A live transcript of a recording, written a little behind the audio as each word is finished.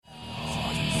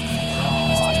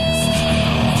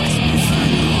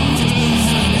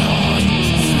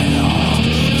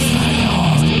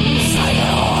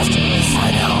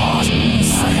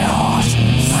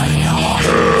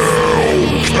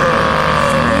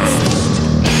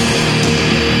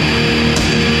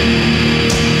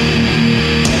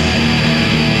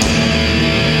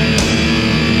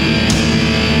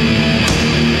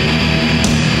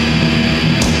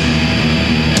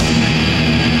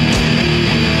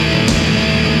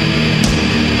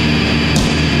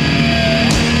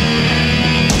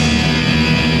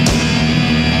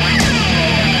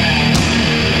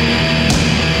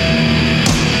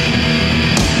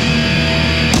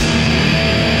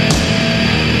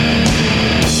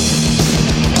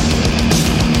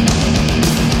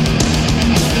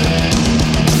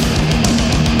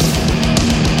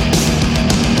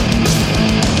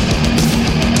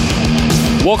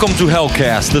Welcome to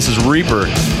Hellcast. This is Reaper.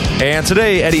 And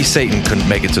today, Eddie Satan couldn't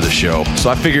make it to the show. So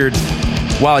I figured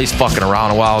while he's fucking around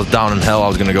and while I was down in hell, I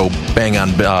was going to go bang on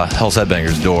Hell's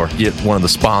Headbangers' door, get one of the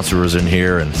sponsors in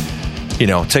here, and, you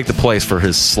know, take the place for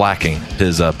his slacking.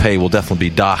 His pay will definitely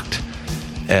be docked,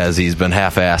 as he's been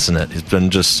half-assing it. It's been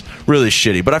just really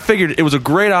shitty. But I figured it was a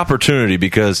great opportunity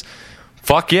because,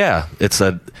 fuck yeah,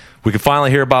 we could finally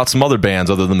hear about some other bands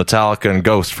other than Metallica and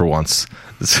Ghost for once.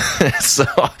 So,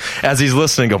 as he's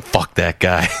listening, go, fuck that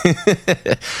guy.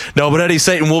 No, but Eddie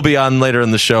Satan will be on later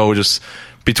in the show. Just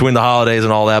between the holidays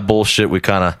and all that bullshit, we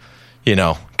kind of, you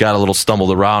know, got a little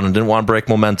stumbled around and didn't want to break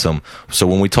momentum. So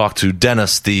when we talk to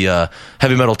Dennis, the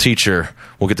heavy metal teacher,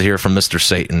 we'll get to hear from Mr.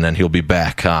 Satan, and he'll be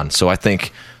back on. So I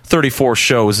think 34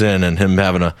 shows in and him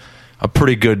having a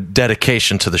pretty good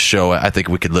dedication to the show, I think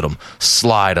we could let him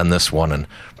slide on this one and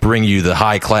bring you the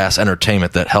high-class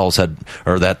entertainment that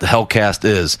that the Hellcast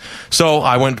is. So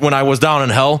when I was down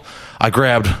in hell, I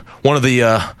grabbed one of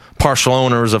the partial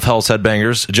owners of Hell's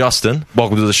Headbangers, Justin.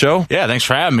 Welcome to the show. Yeah, thanks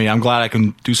for having me. I'm glad I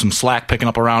can do some slack picking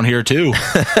up around here, too.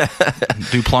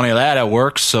 Do plenty of that at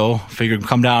work, so figured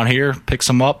come down here, pick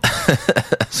some up.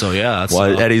 So, yeah. That's,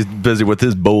 Eddie's busy with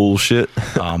his bullshit.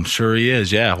 I'm sure he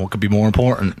is, yeah. What could be more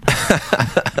important?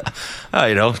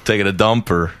 You know, taking a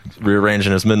dump or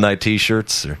rearranging his midnight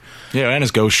T-shirts. Yeah, and his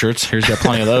ghost shirts. Here's got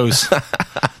plenty of those.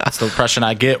 That's the impression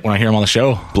I get when I hear him on the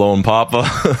show. Blowing Papa.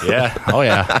 Yeah. Oh,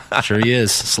 yeah. Sure he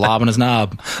is. Slobbing his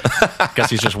knob. Guess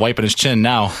he's just wiping his chin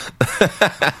now.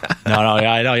 No,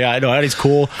 yeah, I know. Eddie's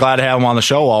cool. Glad to have him on the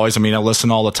show always. I mean, I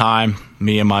listen all the time.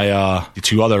 Me and my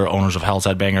two other owners of Hell's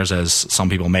Headbangers, as some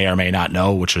people may or may not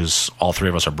know, which is all three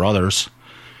of us are brothers,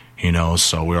 you know,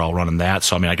 so we're all running that.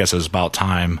 So, I mean, I guess it was about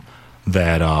time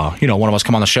that, you know, one of us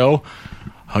come on the show.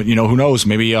 You know, who knows?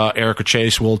 Maybe Eric or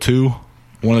Chase will, too.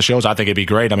 One of the shows. I think it'd be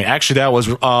great. I mean, actually, that was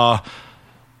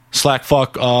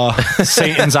Slackfuck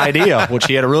Satan's idea, which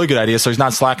he had a really good idea, so he's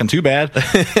not slacking too bad.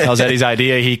 That was Eddie's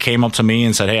idea. He came up to me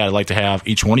and said, hey, I'd like to have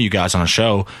each one of you guys on a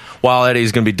show. While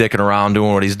Eddie's going to be dicking around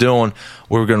doing what he's doing,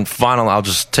 we're going to I'll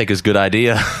just take his good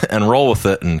idea and roll with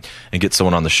it and get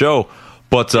someone on the show.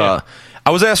 But I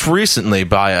was asked recently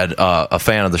by a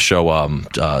fan of the show,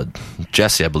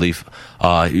 Jesse, I believe.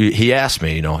 He asked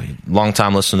me, you know, long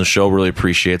time listener to the show, really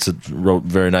appreciates it, wrote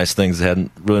very nice things, had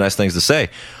really nice things to say.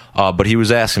 But he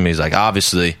was asking me, he's like,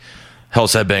 obviously,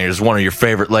 Hell's Headbangers is one of your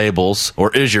favorite labels,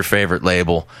 or is your favorite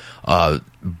label.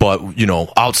 But, you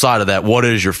know, outside of that, what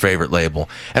is your favorite label?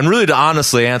 And really, to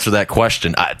honestly answer that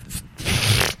question,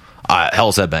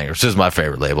 Hell's Headbangers is my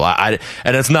favorite label. And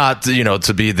it's not, you know,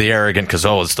 to be the arrogant because,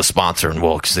 it's the sponsor and,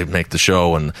 because they make the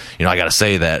show and, you know, I got to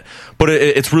say that. But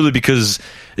it's really because,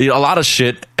 you know, a lot of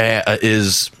shit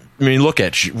is, I mean, look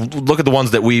at the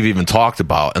ones that we've even talked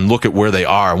about and look at where they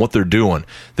are and what they're doing.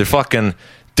 They're fucking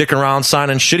dicking around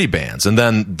signing shitty bands, and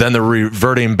then they're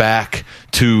reverting back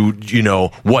to, you know,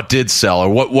 what did sell or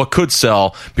what could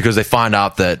sell because they find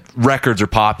out that records are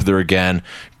popular again,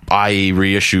 i.e.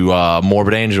 reissue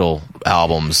Morbid Angel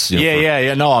albums. You know,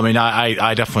 yeah. No, I mean,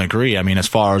 I definitely agree. I mean, as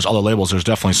far as other labels, there's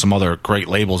definitely some other great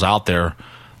labels out there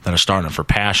that are starting for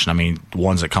Passion. I mean, the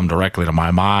ones that come directly to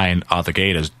my mind out the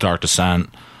gate is Dark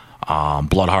Descent,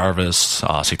 Blood Harvest,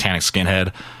 Satanic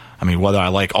Skinhead. I mean, whether I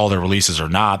like all their releases or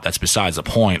not, that's besides the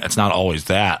point. It's not always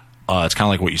that. It's kind of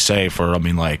like what you say for, I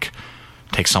mean, like,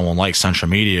 take someone like Central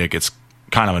Media. It gets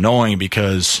kind of annoying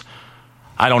because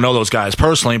I don't know those guys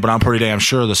personally, but I'm pretty damn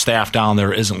sure the staff down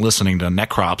there isn't listening to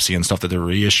Necropsy and stuff that they're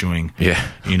reissuing. Yeah.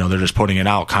 You know, they're just putting it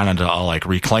out kind of to, like,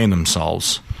 reclaim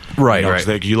themselves. Right, you know,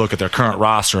 right. You look at their current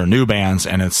roster of new bands,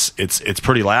 and it's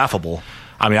pretty laughable.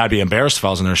 I mean, I'd be embarrassed if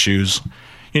I was in their shoes.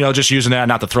 You know, just using that,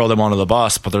 not to throw them under the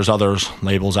bus, but there's other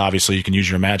labels, obviously, you can use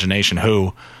your imagination.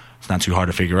 It's not too hard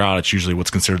to figure out. It's usually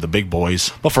what's considered the big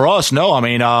boys. But for us, no, I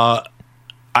mean,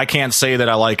 I can't say that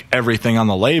I like everything on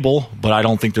the label, but I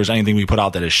don't think there's anything we put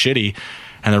out that is shitty.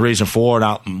 And the reason for it,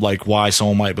 not like why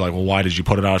someone might be like, well, why did you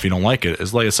put it out if you don't like it?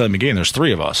 Is like I said in the beginning, there's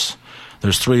three of us.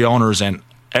 There's three owners, and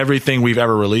everything we've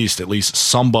ever released, at least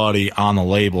somebody on the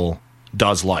label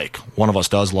does like. One of us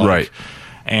does like. Right.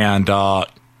 And,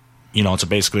 you know, it's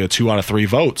basically a 2 out of 3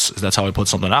 votes. That's how we put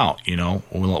something out. You know,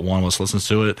 one of us listens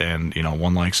to it, and, you know,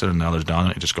 one likes it, and the other's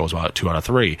done it. It just goes about 2 out of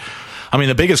 3. I mean,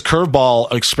 the biggest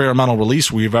curveball experimental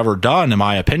release we've ever done, in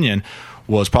my opinion,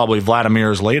 was probably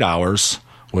Vladimir's Late Hours,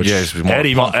 which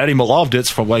Eddie loved it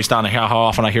from based on how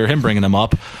often I hear him bringing them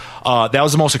up. That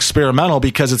was the most experimental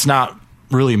because it's not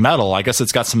really metal. I guess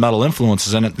it's got some metal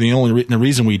influences in it. The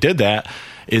reason we did that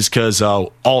is because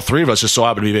all three of us just so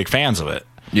happen to be big fans of it.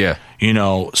 Yeah. You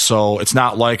know, so it's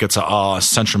not like it's a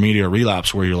Central Media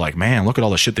relapse where you're like, man, look at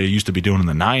all the shit they used to be doing in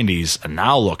the 90s, and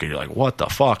now look, and you're like, what the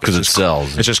fuck? Because it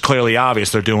sells. It's just clearly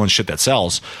obvious they're doing shit that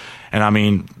sells. And I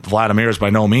mean, Vladimir's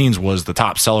by no means was the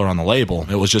top seller on the label.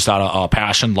 It was just out of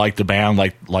passion, like the band,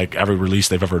 like every release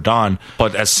they've ever done.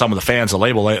 But as some of the fans of the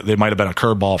label, they might have been a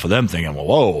curveball for them, thinking, well,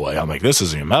 whoa, I'm like, this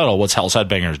isn't metal. What's Hell's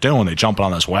Headbangers doing? They jumping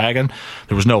on this wagon.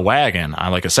 There was no wagon.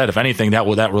 Like I said, if anything,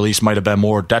 that release might have been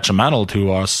more detrimental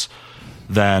to us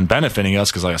than benefiting us,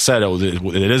 because like I said,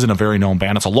 it isn't a very known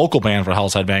band. It's a local band for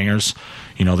Hell's Headbangers.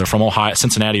 You know, they're from Ohio,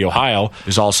 Cincinnati, Ohio.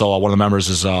 There's also one of the members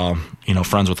is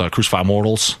friends with Crucified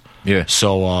Mortals. Yeah.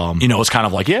 So it's kind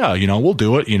of like, yeah, we'll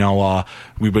do it.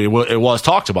 It was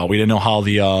talked about. We didn't know how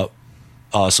the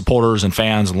supporters and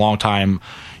fans and longtime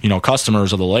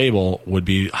customers of the label would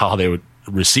be, how they would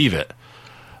receive it.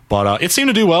 But it seemed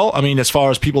to do well. I mean, as far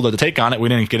as people to take on it, we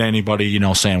didn't get anybody,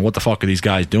 saying, what the fuck are these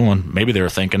guys doing? Maybe they were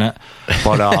thinking it.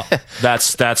 But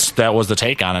that was the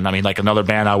take on it. I mean, like another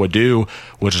band I would do,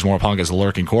 which is more punk, is the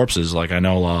Lurking Corpses. Like I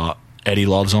know Eddie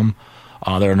loves them.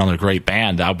 They're another great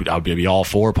band. I'd be all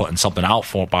for putting something out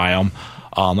by them.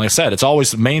 Like I said, it's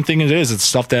always the main thing. It's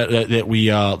stuff that we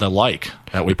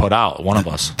that we put out. One of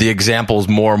us. The examples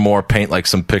more and more paint like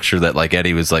some picture that like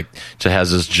Eddie was like just has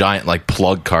this giant like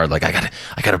plug card. Like I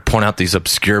gotta point out these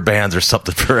obscure bands or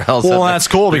something for Hell's. Well, that's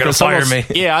cool because fire me.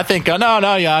 Yeah, I think I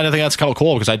think that's kind of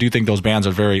cool because I do think those bands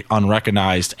are very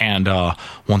unrecognized. And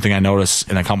one thing I noticed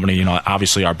in a company,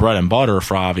 obviously our bread and butter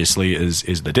for obviously is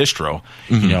the distro.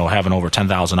 Mm-hmm. Having over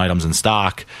 10,000 items in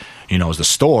stock. Is the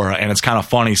store, and it's kind of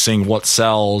funny seeing what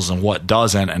sells and what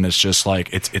doesn't, and it's just like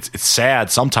it's sad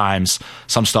sometimes.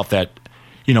 Some stuff that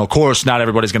of course not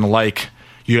everybody's going to like.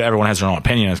 Everyone has their own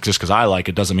opinion. Just because I like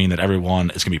it doesn't mean that everyone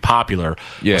is going to be popular.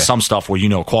 Yeah. But some stuff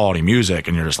where quality music,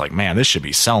 and you're just like, man, this should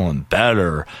be selling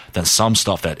better than some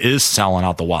stuff that is selling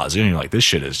out the wazoo. And you're like, this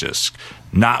shit is just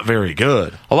not very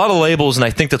good. A lot of labels, and I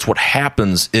think that's what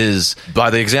happens is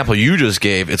by the example you just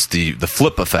gave, it's the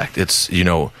flip effect. It's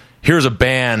here's a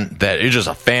band that you're just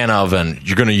a fan of, and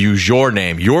you're going to use your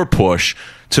name, your push,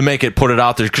 to put it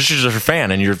out there because you're just a fan,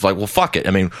 and you're like, well, fuck it.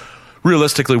 I mean,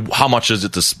 realistically, how much is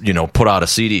it to put out a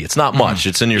CD? It's not much.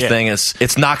 It's in your thing.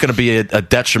 It's not going to be a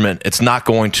detriment. It's not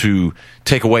going to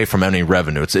take away from any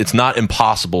revenue. It's not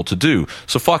impossible to do.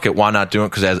 So fuck it. Why not do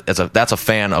it? Because that's a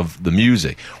fan of the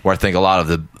music. Where I think a lot of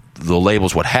the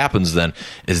labels, what happens then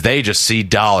is they just see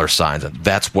dollar signs, and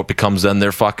that's what becomes then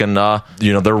their fucking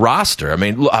their roster. I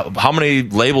mean, how many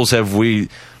labels have we?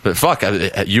 But fuck,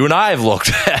 you and I have looked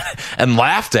at and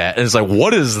laughed at, and it's like,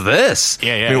 what is this?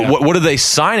 Yeah. What are they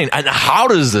signing, and how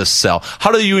does this sell?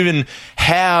 How do you even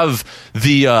have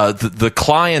the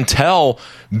clientele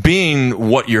being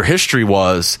what your history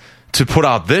was to put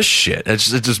out this shit?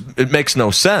 It makes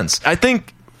no sense. I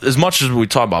think. As much as we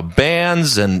talk about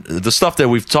bands and the stuff that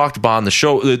we've talked about on the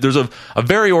show, there's a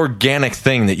very organic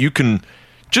thing that you can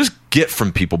just get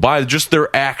from people by just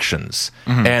their actions.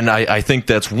 Mm-hmm. And I think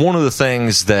that's one of the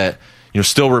things that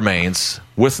still remains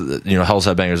with Hell's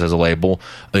Headbangers as a label.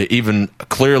 Even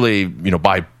clearly,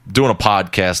 by doing a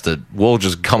podcast that we'll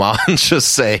just come out and just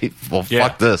say, well,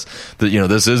 fuck this. That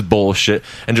this is bullshit,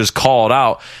 and just call it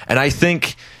out. And I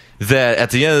think that at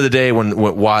the end of the day,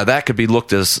 why that could be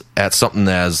looked at something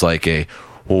as like you're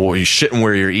shitting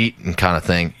where you're eating kind of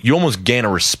thing, you almost gain a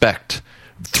respect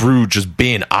through just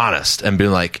being honest and being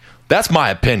like, that's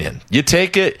my opinion. You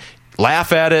take it,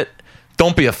 laugh at it,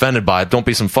 don't be offended by it, don't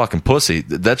be some fucking pussy.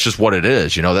 That's just what it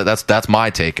is. That's my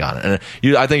take on it.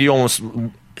 And I think you almost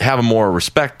have a more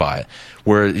respect by it.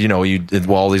 Where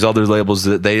all these other labels,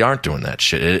 they aren't doing that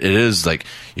shit. It is like,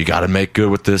 you got to make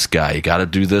good with this guy, you got to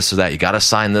do this or that, you got to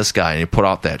sign this guy, and you put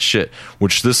out that shit.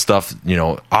 Which this stuff,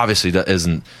 obviously that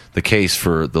isn't the case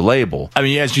for the label. I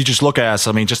mean, as you just look at us,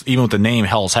 I mean, just even with the name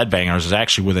Hell's Headbangers, is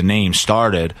actually where the name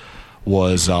started.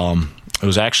 Was it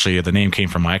was actually the name came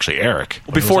from Eric.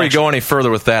 Before you go any further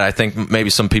with that, I think maybe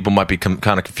some people might be kind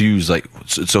of confused. Like,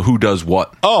 so who does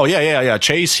what? Oh yeah.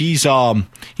 Chase, he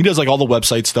does like all the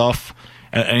website stuff.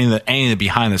 Any of the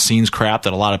behind the scenes crap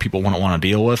that a lot of people wouldn't want to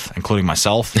deal with, including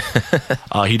myself.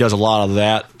 He does a lot of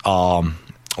that, a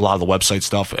lot of the website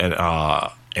stuff,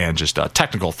 and just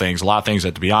technical things. A lot of things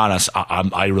that, to be honest,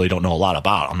 I really don't know a lot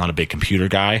about. I'm not a big computer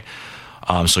guy.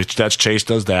 So that's Chase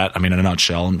does that. I mean, in a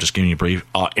nutshell, I'm just giving you a brief.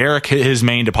 Eric, his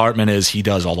main department is he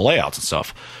does all the layouts and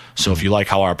stuff. So if you like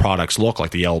how our products look,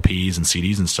 like the LPs and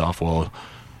CDs and stuff, well,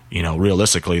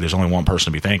 realistically, there's only one person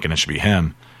to be thanking. It should be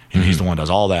him. He's the one who does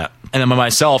all that. And then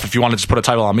myself, if you want to just put a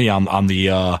title on me, I'm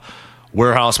the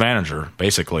warehouse manager,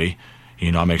 basically.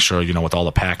 You know, I make sure, you know, with all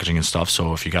the packaging and stuff.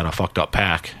 So if you got a fucked up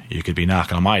pack, you could be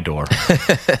knocking on my door.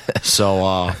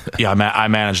 So, yeah, I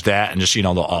manage that and just, you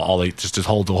know, just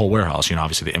hold the whole warehouse, you know,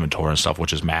 obviously the inventory and stuff,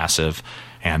 which is massive.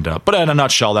 And, but in a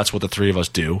nutshell, that's what the three of us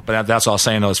do. But that's what I was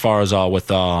saying, though, as far as with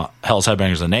Hell's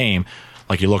Headbangers, the name,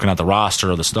 like you're looking at the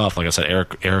roster of the stuff. Like I said,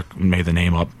 Eric made the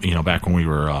name up, you know, back when we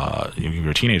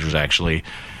were teenagers, actually.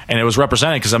 And it was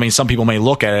represented because, I mean, some people may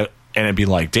look at it and it'd be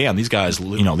like, damn, these guys,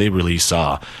 you know, they release,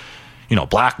 you know,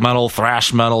 black metal,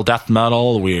 thrash metal, death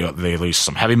metal. They release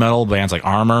some heavy metal bands like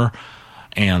Armor,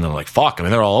 and they're like, fuck. I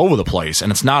mean, they're all over the place,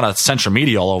 and it's not a central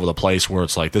media all over the place where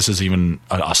it's like this is even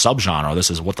a subgenre.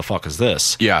 This is what the fuck is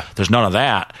this? Yeah, there's none of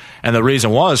that. And the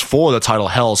reason was for the title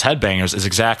Hell's Headbangers is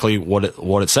exactly what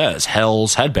it says.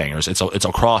 Hell's Headbangers. It's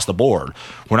across the board.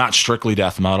 We're not strictly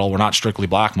death metal. We're not strictly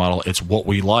black metal. It's what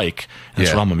we like. And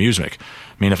it's realm of music.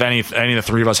 I mean, if any of the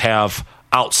three of us have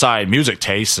outside music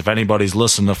tastes, if anybody's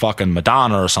listening to fucking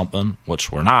Madonna or something,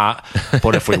 which we're not,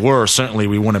 but if we were, certainly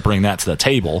we wouldn't bring that to the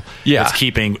table. Yeah. It's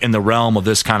keeping in the realm of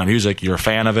this kind of music. You're a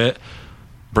fan of it,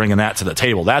 bringing that to the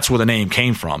table. That's where the name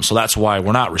came from. So that's why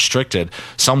we're not restricted.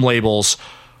 Some labels,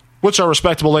 which are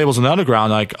respectable labels in the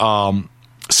underground, like some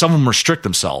of them restrict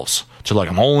themselves to like,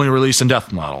 I'm only releasing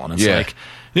death metal. And it's like,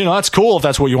 you know, that's cool if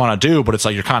that's what you want to do, but it's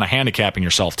like you're kind of handicapping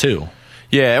yourself too.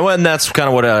 Yeah, well, and that's kind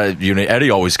of what Eddie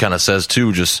always kind of says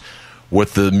too. Just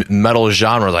with the metal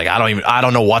genre, like I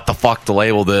don't know what the fuck to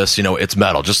label this. You know, it's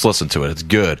metal. Just listen to it. It's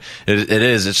good. It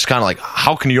is. It's just kind of like,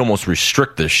 how can you almost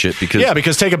restrict this shit?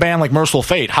 Because take a band like Merciful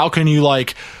Fate. How can you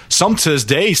like? To this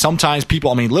day, sometimes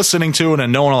people, I mean, listening to it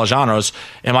and knowing all the genres,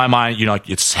 in my mind, you know,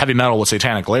 it's heavy metal with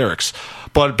satanic lyrics.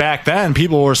 But back then,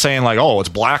 people were saying like, "Oh, it's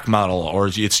black metal," or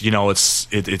it's, you know, it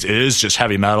is just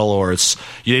heavy metal, or it's,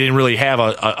 you didn't really have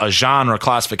a genre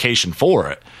classification for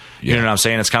it. You know what I'm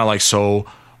saying? It's kind of like, so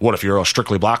what if you're a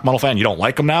strictly black metal fan? You don't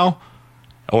like them now,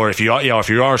 or if you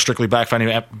are a strictly black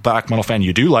metal fan,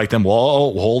 you do like them.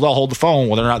 Well, hold the phone.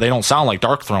 Whether or not they don't sound like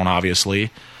Dark Throne,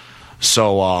 obviously.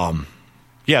 So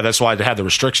yeah, that's why they had the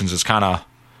restrictions. It's kind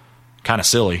of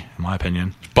silly, in my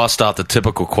opinion. Bust out the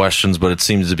typical questions, but it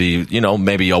seems to be, you know,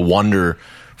 maybe a wonder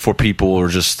for people, or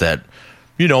just that,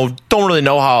 you know, don't really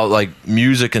know how like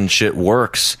music and shit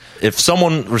works. If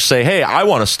someone were to say, "Hey, I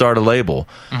want to start a label,"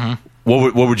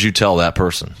 what would you tell that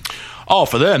person? Oh,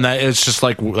 for them, that it's just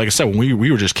like I said, when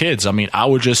we were just kids. I mean, I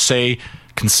would just say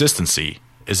consistency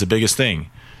is the biggest thing.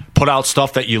 Put out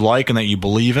stuff that you like and that you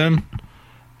believe in,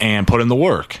 and put in the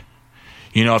work.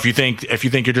 You know, if you think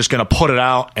you're just going to put it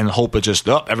out and hope it just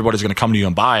everybody's going to come to you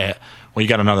and buy it, well, you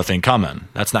got another thing coming.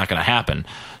 That's not going to happen.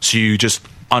 So you just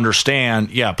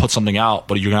understand, put something out,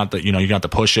 but you're going to have to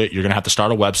push it. You're going to have to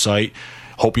start a website.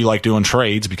 Hope you like doing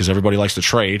trades, because everybody likes to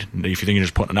trade. If you think you're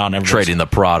just putting it out, and trading the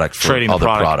product for other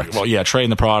products. Well, yeah,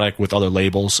 trading the product with other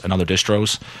labels and other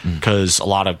distros, because a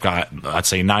lot of I'd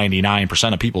say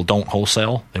 99% of people don't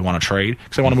wholesale. They want to trade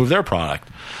because they want to move their product.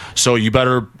 So you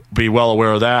better be well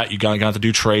aware of that. You're going to have to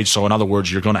do trades. So in other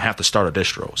words, you're going to have to start a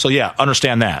distro. So yeah,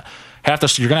 understand that. You're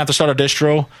going to have to start a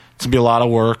distro. It's going to be a lot of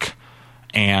work,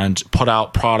 and put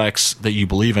out products that you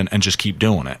believe in, and just keep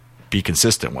doing it. Be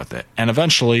consistent with it, and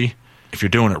eventually, if you're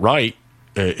doing it right,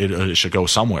 it should go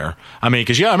somewhere. I mean,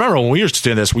 because I remember when we used to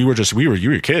do this, you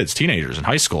were kids, teenagers in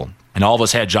high school, and all of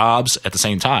us had jobs at the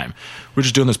same time. We were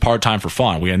just doing this part-time for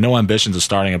fun. We had no ambitions of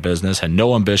starting a business, had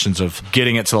no ambitions of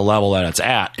getting it to the level that it's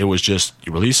at. It was just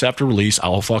release after release.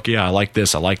 Oh, fuck yeah, I like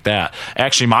this, I like that.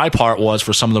 Actually, my part was,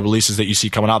 for some of the releases that you see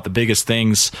coming out, the biggest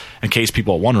things, in case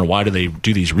people wonder why do they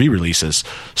do these re-releases,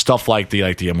 stuff like the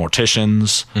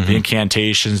Immorticians, the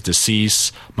Incantations,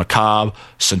 Decease, Macabre,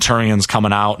 Centurion's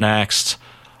coming out next.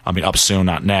 I mean, up soon,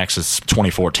 not next. It's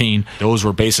 2014. Those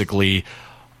were basically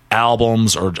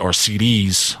albums or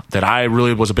CDs that I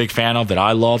really was a big fan of, that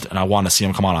I loved, and I wanted to see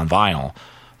them come out on vinyl.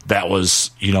 That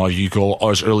was, you go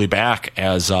as early back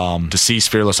as Deceased,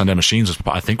 Fearless Undead Machines,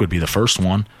 I think would be the first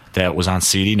one that was on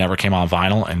CD, never came on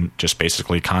vinyl, and just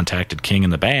basically contacted King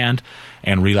and the band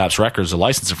and Relapse Records, the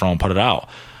licensing from, and put it out.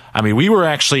 I mean,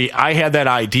 I had that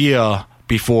idea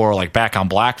before, like, Back on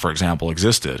Black, for example,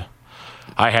 existed.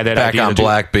 I had that idea. Back on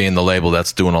Black being the label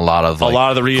that's doing a lot of the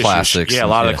reissues. Classics. Yeah, a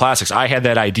lot of the classics. I had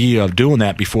that idea of doing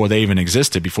that before they even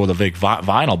existed, before the big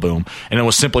vinyl boom. And it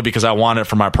was simply because I wanted it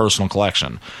for my personal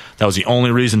collection. That was the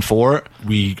only reason for it.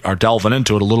 We are delving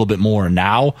into it a little bit more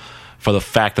now, for the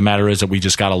fact the matter is that we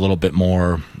just got a little bit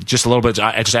more, just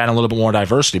add a little bit more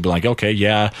diversity. Be like, okay,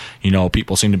 yeah,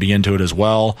 people seem to be into it as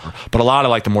well. But a lot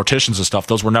of like the Morticians and stuff,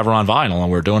 those were never on vinyl, and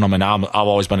we were doing them. And now I've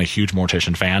always been a huge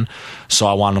Mortician fan, so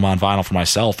I wanted them on vinyl for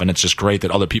myself. And it's just great that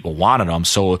other people wanted them.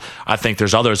 So I think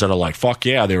there's others that are like, fuck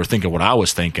yeah, they were thinking what I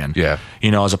was thinking. Yeah.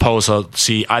 As opposed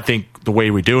to, I think the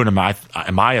way we do it, in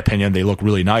my opinion, they look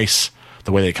really nice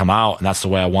the way they come out, and that's the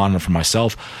way I wanted them for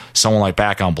myself. Someone like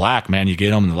Back on Black, man, you get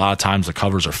them, and a lot of times the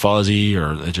covers are fuzzy,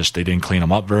 or they didn't clean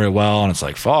them up very well, and it's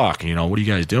like, fuck, what are you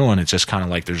guys doing? It's just kind of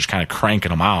like they're just kind of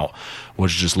cranking them out,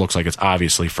 which just looks like it's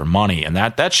obviously for money, and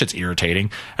that shit's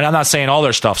irritating. And I'm not saying all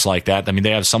their stuff's like that. I mean,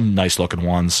 they have some nice looking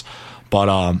ones, but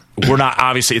we're not,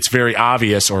 obviously, it's very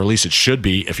obvious, or at least it should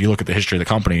be, if you look at the history of the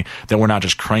company, that we're not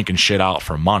just cranking shit out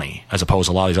for money, as opposed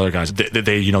to a lot of these other guys.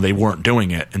 They weren't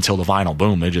doing it until the vinyl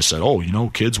boom. They just said, oh,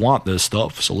 kids want this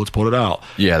stuff, so let's put it out.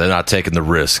 Yeah, they're not taking the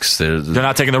risks. They're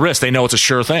not taking the risk. They know it's a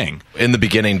sure thing. In the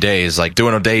beginning days, like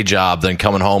doing a day job, then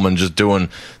coming home and just doing,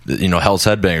 Hell's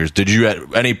Headbangers, did you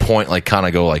at any point like kind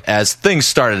of go like, as things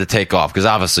started to take off, because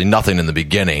obviously nothing in the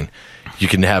beginning, you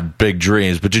can have big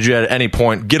dreams, but did you at any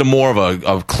point get more of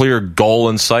a clear goal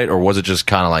in sight, or was it just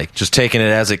kind of like just taking it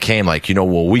as it came, like,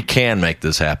 well, we can make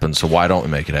this happen, so why don't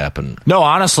we make it happen? No,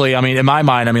 honestly, I mean, in my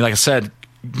mind, like I said,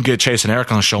 get Chase and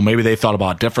Eric on the show, maybe they thought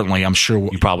about it differently. I'm sure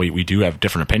we do have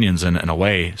different opinions in a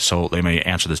way, so they may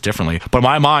answer this differently. But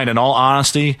my mind, in all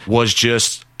honesty, was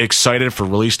just excited for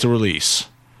release to release.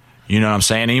 You know what I'm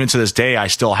saying? Even to this day, I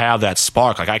still have that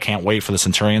spark. Like, I can't wait for the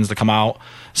Centurions to come out,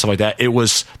 stuff like that.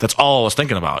 That's all I was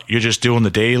thinking about. You're just doing the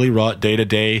daily rut, day to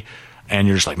day, and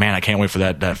you're just like, man, I can't wait for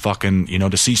that fucking,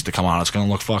 Deceased to come out. It's going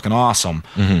to look fucking awesome.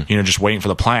 Mm-hmm. Just waiting for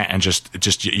the plant,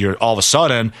 and you're all of a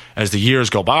sudden, as the years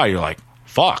go by, you're like,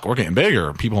 fuck, we're getting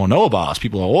bigger. People know about us.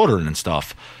 People are ordering and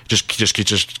stuff. Just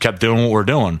kept doing what we're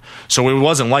doing. So it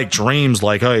wasn't like dreams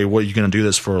like, hey, what are you going to do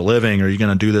this for a living? Or are you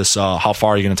going to do this? How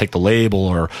far are you going to take the label?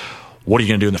 Or what are you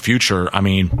going to do in the future? I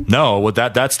mean, no,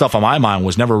 that stuff on my mind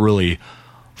was never really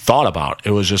thought about.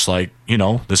 It was just like,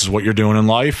 this is what you're doing in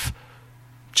life.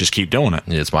 Just keep doing it.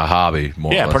 Yeah, it's my hobby.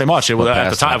 Yeah, pretty much. It was, at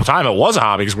the time, it was a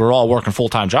hobby because we were all working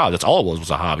full-time jobs. That's all it was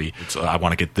a hobby. I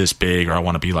want to get this big, or I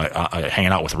want to be like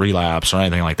hanging out with Relapse or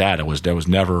anything like that. There was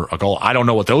never a goal. I don't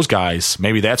know what those guys,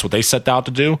 maybe that's what they set out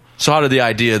to do. So how did the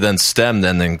idea then stem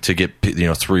then to get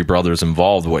three brothers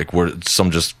involved? Like, where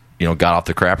some just got off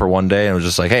the crapper one day and was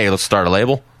just like, hey, let's start a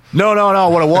label? No.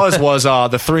 What it was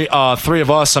the three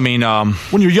of us. I mean,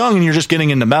 when you're young and you're just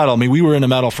getting into metal, I mean, we were into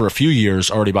metal for a few years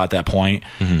already by that point,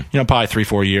 probably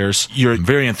 3-4 years. You're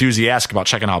very enthusiastic about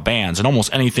checking out bands, and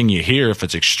almost anything you hear, if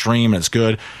it's extreme and it's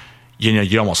good,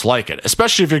 you almost like it,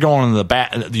 especially if you're going in the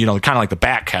back, kind of like the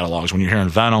back catalogs when you're hearing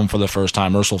Venom for the first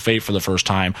time, Merciful Fate for the first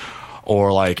time,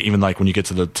 or like even like when you get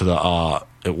to the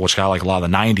what's got like a lot of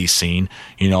the 90s scene,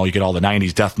 you get all the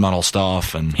 90s death metal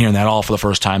stuff and hearing that all for the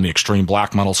first time, the extreme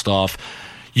black metal stuff,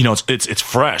 it's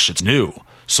fresh, it's new.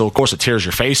 So of course it tears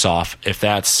your face off if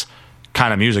that's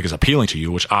kind of music is appealing to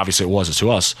you, which obviously it was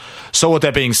to us. So with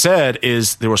that being said,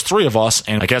 is there was three of us,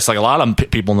 and I guess like a lot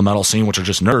of people in the metal scene, which are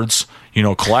just nerds,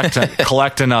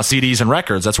 collecting CDs and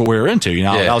records. That's what we were into.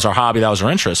 That was our hobby, that was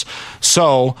our interest.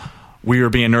 So we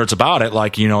were being nerds about it.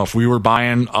 Like, if we were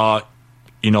buying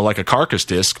like a Carcass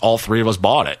disc, all three of us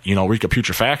bought it. Rika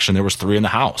Putrefaction, there was three in the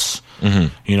house.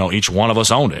 Mm-hmm. Each one of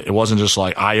us owned it. It wasn't just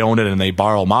like I owned it and they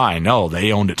borrow mine. No,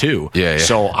 they owned it too. Yeah.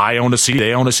 So I owned a CD,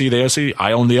 they owned a CD, they owned a CD.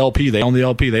 I owned the LP, they owned the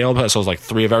LP, they owned it. So it was like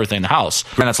three of everything in the house.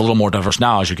 And that's a little more diverse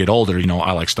now as you get older.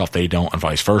 I like stuff they don't, and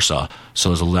vice versa.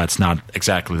 So that's not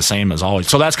exactly the same as always.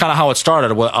 So that's kind of how it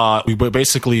started. We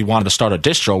basically wanted to start a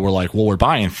distro. We're like, well, we're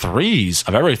buying threes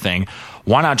of everything.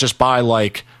 Why not just buy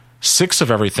like 6 of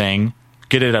everything,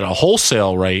 get it at a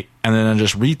wholesale rate, and then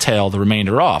just retail the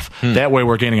remainder off? That way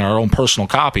we're getting our own personal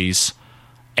copies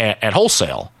at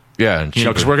wholesale. Yeah.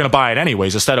 Because we're going to buy it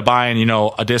anyways. Instead of buying,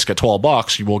 a disc at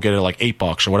 $12, you will get it at like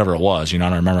 $8 or whatever it was. I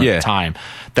don't remember at the time.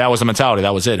 That was the mentality.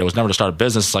 That was it. It was never to start a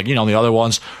business. It's like, the other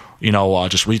ones,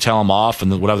 just retail them off,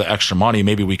 and whatever the extra money,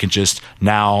 maybe we can just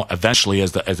now, eventually,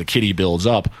 as the kitty builds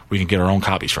up, we can get our own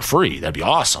copies for free. That'd be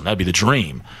awesome. That'd be the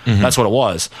dream. Mm-hmm. That's what it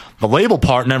was. The label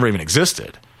part never even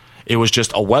existed. It was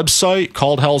just a website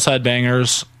called Hell's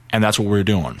Headbangers, and that's what we were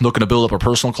doing. Looking to build up our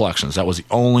personal collections. That was the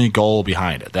only goal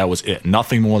behind it. That was it.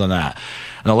 Nothing more than that.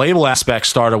 And the label aspect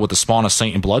started with the Spawn of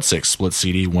Satan Bloodsick split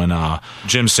CD when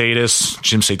Jim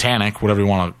Satanic, whatever you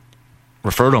want to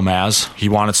refer to him as, he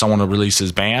wanted someone to release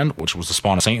his band, which was the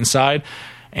Spawn of Satan side.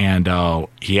 And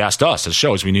he asked us at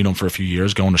shows. We knew him for a few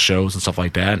years, going to shows and stuff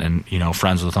like that, and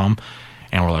friends with him.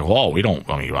 And we're like, well, we don't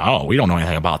know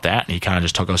anything about that. And he kind of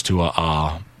just took us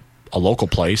to a local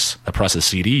place that presses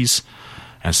CDs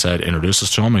and said, introduce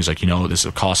us to him. He's like, this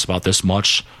costs about this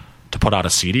much to put out a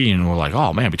CD. And we're like,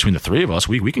 oh man, between the three of us,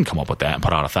 we can come up with that and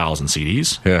put out 1,000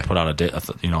 CDs, put out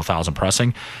 1,000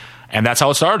 pressing. And that's how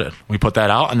it started. We put that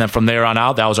out, and then from there on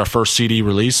out, that was our first CD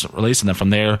release. And then from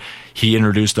there, he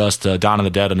introduced us to Dawn of the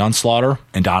Dead and Unslaughter,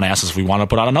 and Don asked us if we wanted to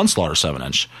put out an Unslaughter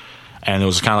 7-inch. And it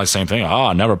was kind of like the same thing.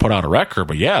 I never put out a record,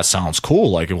 but yeah, it sounds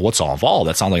cool. Like, what's all involved?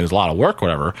 That sounds like there's a lot of work,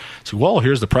 whatever. So, well,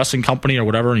 here's the pressing company or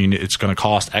whatever, and it's going to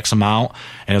cost X amount.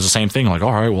 And it was the same thing. Like,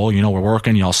 all right, well, we're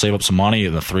working. Y'all save up some money,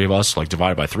 and the three of us, like,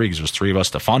 divided by 3, because there's 3 of us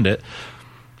to fund it,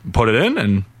 put it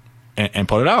in, and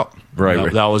put it out.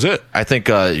 Right. That was it. I think,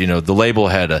 the label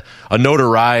had a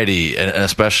notoriety, and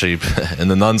especially in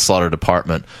the Nunslaughter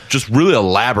department, just really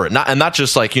elaborate. Not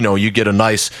just like, you get a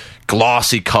nice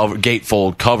glossy cover,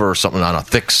 gatefold cover or something on a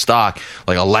thick stock,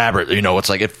 like elaborate, it's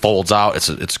like it folds out.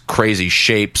 It's crazy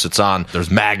shapes.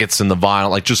 There's maggots in the vinyl,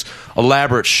 like just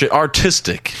elaborate shit,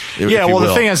 artistic. Yeah, well,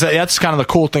 the thing is that's kind of the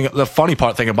cool thing, the funny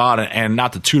thing about it, and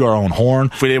not to toot our own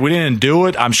horn. If we didn't do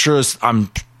it, I'm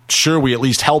sure we at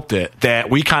least helped it, that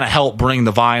we kind of helped bring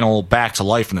the vinyl back to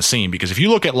life in the scene. Because if you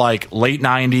look at like late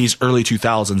 90s, early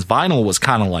 2000s, vinyl was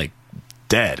kind of like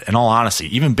dead, in all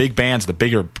honesty. Even big bands, the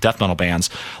bigger death metal bands,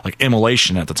 like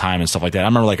Immolation at the time and stuff like that. I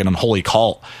remember like an Unholy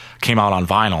Cult came out on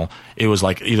vinyl. It was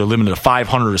like either limited to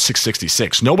 500 or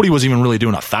 666. Nobody was even really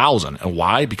doing 1,000. And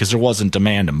why? Because there wasn't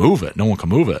demand to move it. No one could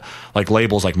move it. Like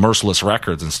labels like Merciless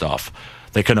Records and stuff,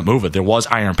 they couldn't move it. There was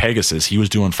Iron Pegasus. He was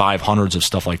doing 500s of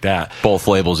stuff like that. Both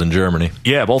labels in Germany.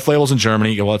 Yeah, both labels in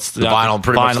Germany. What's the vinyl?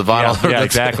 Pretty much the vinyl. Yeah,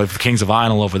 exactly. The Kings of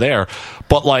Vinyl over there.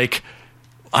 But like,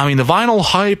 I mean, the vinyl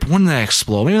hype, when did that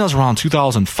explode? Maybe that was around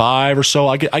 2005 or so.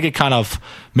 I get kind of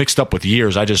mixed up with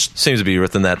years. I just seems to be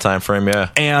within that time frame,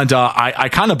 yeah. And I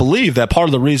kind of believe that part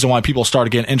of the reason why people started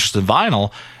getting interested in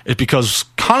vinyl is because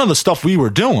kind of the stuff we were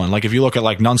doing. Like if you look at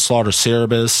like Nunslaughter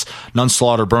Cerebus,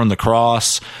 Nunslaughter Burn the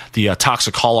Cross, the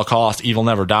Toxic Holocaust, Evil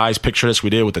Never Dies. Picture this, we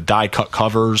did with the die cut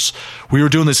covers. We were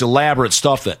doing this elaborate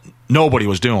stuff that nobody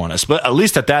was doing. At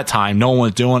least at that time, no one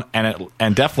was doing, and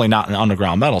definitely not in the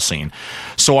underground metal scene.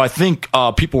 So I think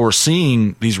people were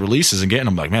seeing these releases and getting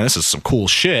them like, man, this is some cool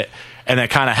shit. And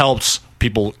that kind of helps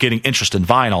people getting interest in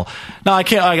vinyl. Now,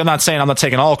 I'm not saying I'm not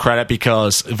taking all credit,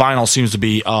 because vinyl seems to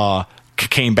be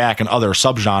came back in other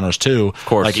subgenres too, of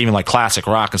course, like even like classic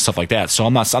rock and stuff like that. So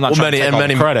I'm not trying to take all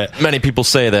the credit. Many people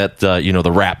say that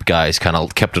the rap guys kind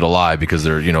of kept it alive because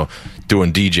they're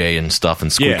doing DJ and stuff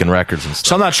and squeaking records and stuff.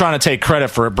 So I'm not trying to take credit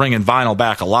for bringing vinyl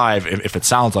back alive if it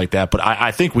sounds like that, but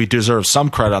I think we deserve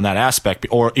some credit on that aspect,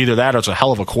 or either that or it's a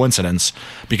hell of a coincidence,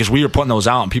 because we were putting those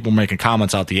out and people were making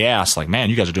comments out the ass like,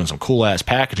 man, you guys are doing some cool ass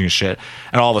packaging and shit,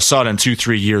 and all of a sudden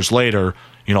 2-3 years later,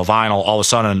 vinyl, all of a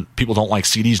sudden people don't like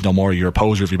CDs no more. You're a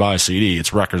poser if you buy a CD.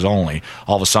 It's records only.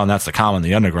 All of a sudden that's the common in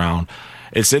the underground.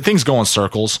 Things go in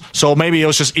circles. So maybe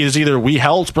it's either we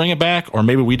helped bring it back, or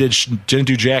maybe we didn't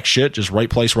do jack shit, just right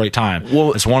place, right time.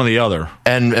 Well, it's one or the other.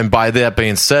 And by that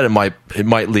being said, it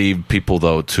might leave people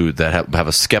though that have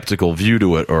a skeptical view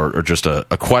to it, or just a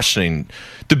questioning,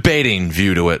 debating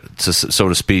view to it, so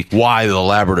to speak. Why the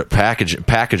elaborate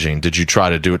packaging? Did you try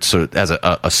to do it as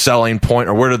a selling point,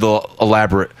 or where did the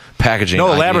elaborate packaging?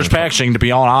 No, elaborate packaging. To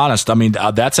be all honest, I mean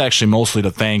that's actually mostly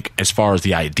to thank, as far as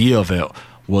the idea of it,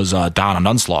 was Don and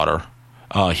Unslaughter.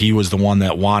 He was the one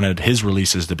that wanted his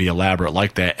releases to be elaborate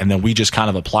like that, and then we just kind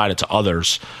of applied it to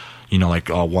others. Like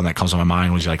one that comes to my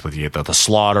mind was like the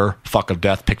Slaughter, Fuck of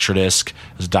Death picture disc.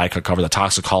 There's a die cut cover, the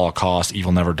Toxic Holocaust,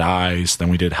 Evil Never Dies. Then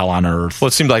we did Hell on Earth. Well,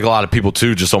 it seemed like a lot of people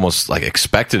too just almost like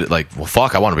expected it. Like, well,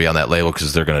 fuck, I want to be on that label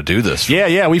because they're going to do this.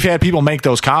 Yeah, we've had people make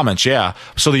those comments. Yeah,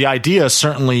 so the idea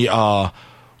certainly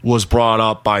was brought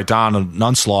up by Don and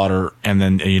Nunslaughter, and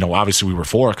then obviously we were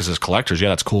for it because as collectors, yeah,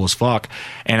 that's cool as fuck.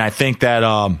 And I think that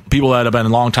people that have been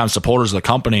longtime supporters of the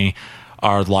company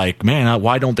are like, man,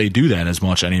 why don't they do that as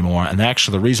much anymore? And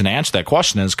actually, the reason to answer that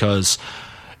question is because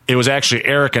it was actually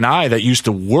Eric and I that used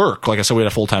to work. Like I said, we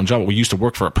had a full-time job, but we used to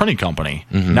work for a printing company,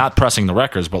 not pressing the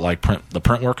records, but like the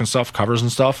print work and stuff, covers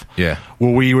and stuff. Yeah,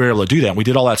 well, we were able to do that. We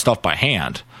did all that stuff by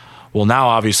hand. Well, now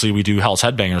obviously we do Hell's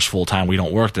Headbangers full time. We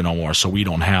don't work there no more, so we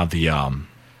don't have the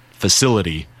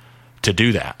facility to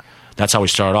do that. That's how we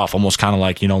started off, almost kind of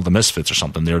like the Misfits or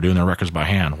something. They were doing their records by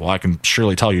hand. Well, I can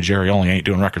surely tell you, Jerry only ain't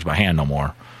doing records by hand no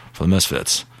more for the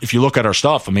Misfits. If you look at our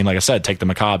stuff, I mean, like I said, take the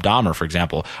Macabre Dahmer for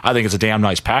example. I think it's a damn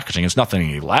nice packaging. It's nothing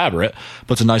elaborate,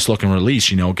 but it's a nice looking release.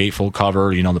 Gatefold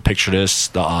cover. The picture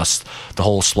disc, the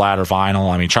whole splatter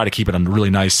vinyl. I mean, try to keep it a really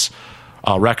nice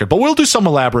record, but we'll do some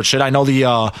elaborate shit. I know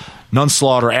the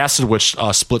Nunslaughter Acid Witch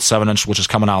split 7-inch, which is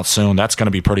coming out soon. That's going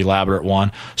to be a pretty elaborate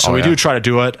one. So we do try to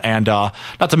do it, and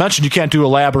not to mention you can't do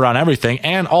elaborate on everything,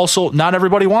 and also not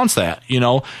everybody wants that. You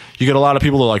know, you get a lot of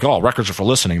people that are like, oh, records are for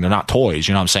listening, they're not toys.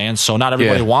 You know what I'm saying? So not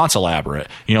everybody wants elaborate.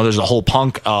 You know, there's a whole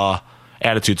punk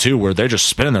attitude too, where they're just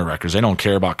spinning their records. They don't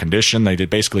care about condition. They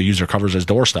basically use their covers as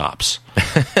doorstops.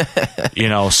 You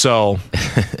know, so.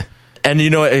 And,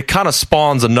 you know, it kind of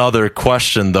spawns another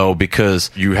question, though, because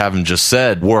you haven't just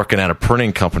said working at a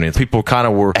printing company. People kind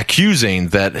of were accusing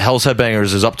that Hell's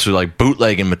Headbangers is up to, like,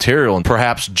 bootlegging material, and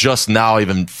perhaps just now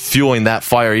even fueling that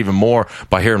fire even more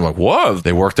by hearing, like, whoa,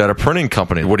 they worked at a printing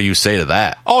company. What do you say to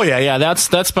that? Oh, yeah. That's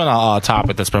been a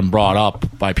topic that's been brought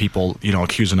up by people, you know,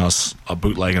 accusing us of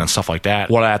bootlegging and stuff like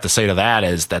that. What I have to say to that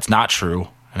is that's not true.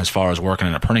 And as far as working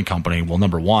in a printing company, well,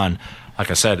 number one, like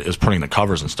I said, is printing the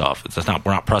covers and stuff.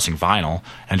 We're not pressing vinyl.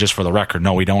 And just for the record,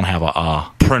 no, we don't have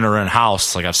a printer in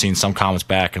house. Like I've seen some comments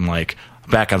back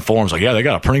on forums, like, yeah, they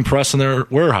got a printing press in their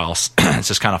warehouse. It's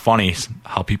just kind of funny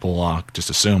how people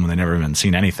just assume and they never even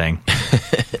seen anything.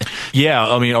 Yeah,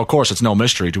 I mean, of course, it's no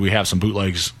mystery. Do we have some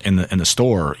bootlegs in the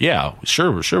store? Yeah,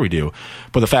 sure we do.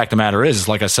 But the fact of the matter is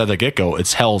like I said at the get-go,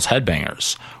 it's Hell's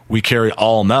Headbangers. We carry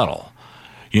all metal.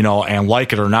 You know, and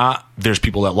like it or not, there's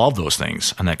people that love those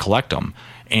things and that collect them.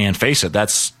 And face it,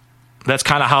 that's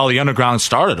kind of how the underground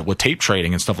started with tape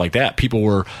trading and stuff like that. People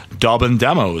were dubbing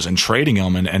demos and trading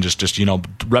them and just you know,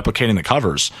 replicating the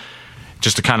covers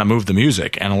just to kind of move the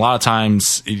music. And a lot of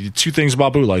times, two things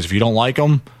about bootlegs. If you don't like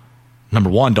them, number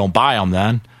one, don't buy them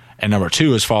then. And number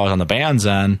two, as far as on the band's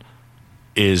end,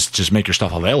 is just make your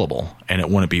stuff available, and it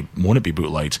wouldn't be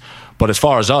bootlegged. But as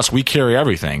far as us, we carry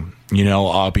everything, you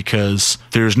know, because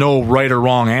there's no right or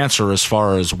wrong answer as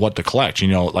far as what to collect. You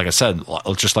know, like I said,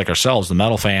 just like ourselves, the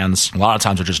metal fans, a lot of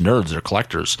times are just nerds. They're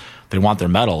collectors. They want their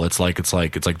metal. It's like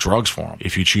drugs for them.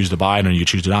 If you choose to buy it or you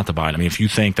choose not to buy it. I mean, if you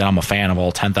think that I'm a fan of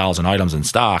all 10,000 items in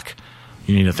stock,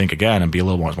 you need to think again and be a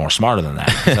little more smarter than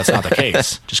that. That's not the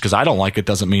case. Just because I don't like it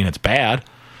doesn't mean it's bad.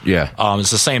 Yeah.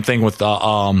 It's the same thing with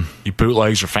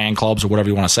bootlegs or fan clubs or whatever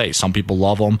you want to say. Some people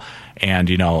love them, and,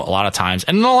 you know, a lot of times,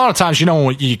 you know,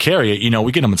 when you carry it, you know,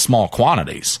 we get them in small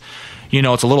quantities. You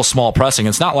know, it's a little small pressing.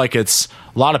 It's not like it's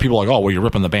a lot of people are like, oh, well, you're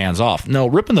ripping the bands off. No,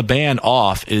 ripping the band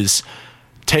off is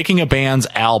taking a band's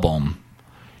album.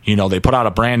 You know, they put out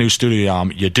a brand new studio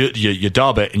album, you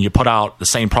dub it, and you put out the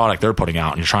same product they're putting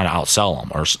out, and you're trying to outsell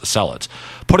them or sell it.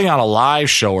 Putting out a live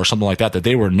show or something like that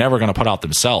they were never going to put out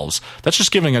themselves, that's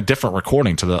just giving a different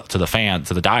recording to the fan,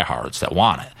 to the diehards that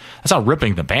want it. That's not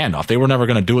ripping the band off. They were never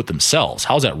going to do it themselves.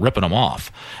 How's that ripping them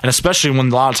off? And especially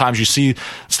when a lot of times you see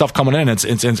stuff coming in, it's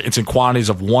in quantities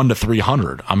of 1 to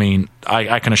 300. I mean,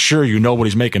 I can assure you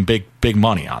nobody's making big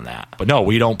money on that. But no,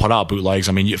 we don't put out bootlegs.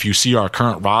 I mean, if you see our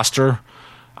current roster,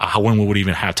 when we would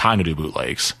even have time to do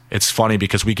bootlegs. It's funny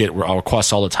because we get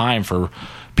requests all the time for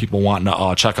people wanting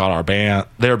to check out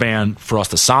their band for us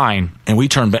to sign, and we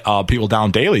turn people down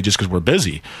daily just because we're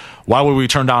busy. Why would we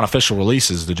turn down official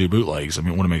releases to do bootlegs? I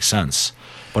mean, it wouldn't make sense.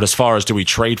 But as far as do we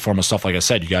trade for them and stuff, like I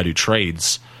said, you got to do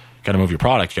trades. You got to move your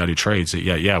product. You got to do trades.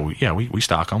 We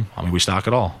stock them. I mean, we stock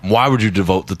it all. Why would you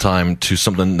devote the time to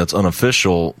something that's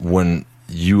unofficial when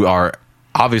you are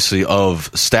obviously of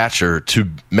stature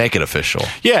to make it official?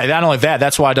 Yeah, not only that,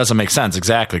 that's why it doesn't make sense,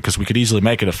 exactly, because we could easily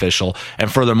make it official. And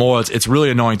furthermore, it's really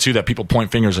annoying too that people point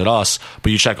fingers at us,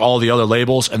 but you check all the other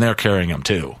labels and they're carrying them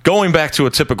too. Going back to a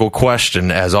typical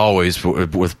question, as always,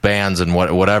 with bands and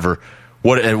whatever,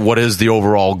 what is the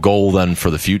overall goal then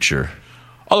for the future?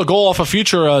 Oh, the goal for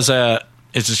future is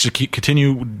just to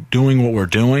continue doing what we're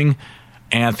doing,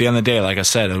 and at the end of the day, like I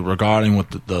said, regarding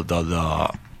with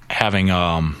the having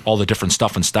all the different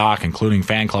stuff in stock, including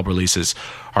fan club releases,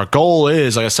 our goal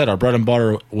is, like I said, our bread and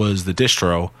butter was the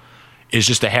distro, is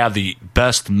just to have the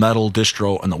best metal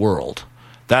distro in the world.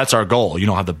 That's our goal. You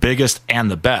know, have the biggest and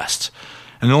the best.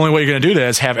 And the only way you're going to do that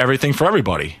is have everything for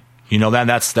everybody. You know,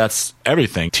 that's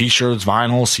everything. T-shirts,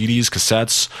 vinyl, CDs,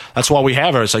 cassettes. That's why we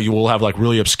have it. So you will have like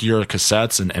really obscure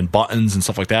cassettes and buttons and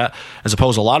stuff like that, as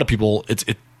opposed to a lot of people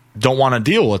don't want to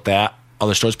deal with that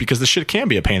other stores, because the shit can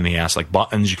be a pain in the ass. Like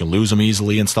buttons, you can lose them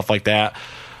easily and stuff like that.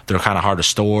 They're kind of hard to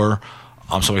store,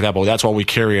 stuff like that. But that's why we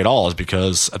carry it all, is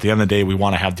because at the end of the day, we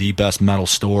want to have the best metal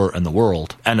store in the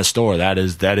world. And the store, that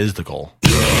is the goal.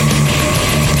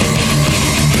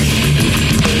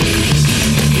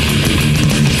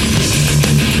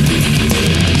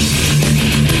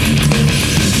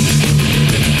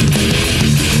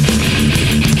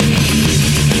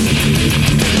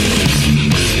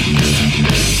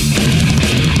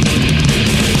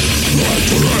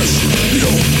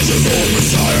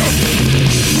 Messiah,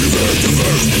 we make the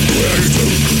first, ready to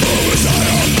a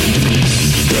Messiah.